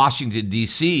Washington,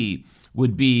 D.C.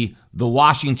 would be the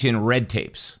Washington Red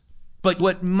Tapes. But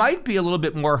what might be a little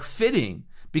bit more fitting,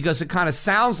 because it kind of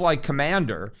sounds like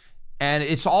Commander, and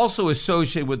it's also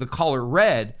associated with the color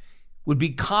red, would be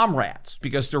Comrades,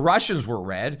 because the Russians were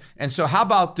red. And so how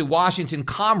about the Washington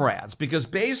Comrades? Because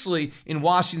basically in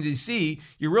Washington, D.C.,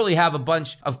 you really have a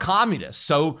bunch of communists.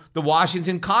 So the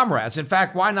Washington Comrades. In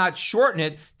fact, why not shorten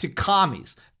it to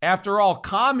Commies? After all,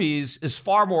 Commies is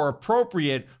far more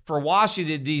appropriate for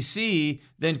Washington, D.C.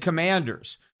 than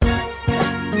Commanders.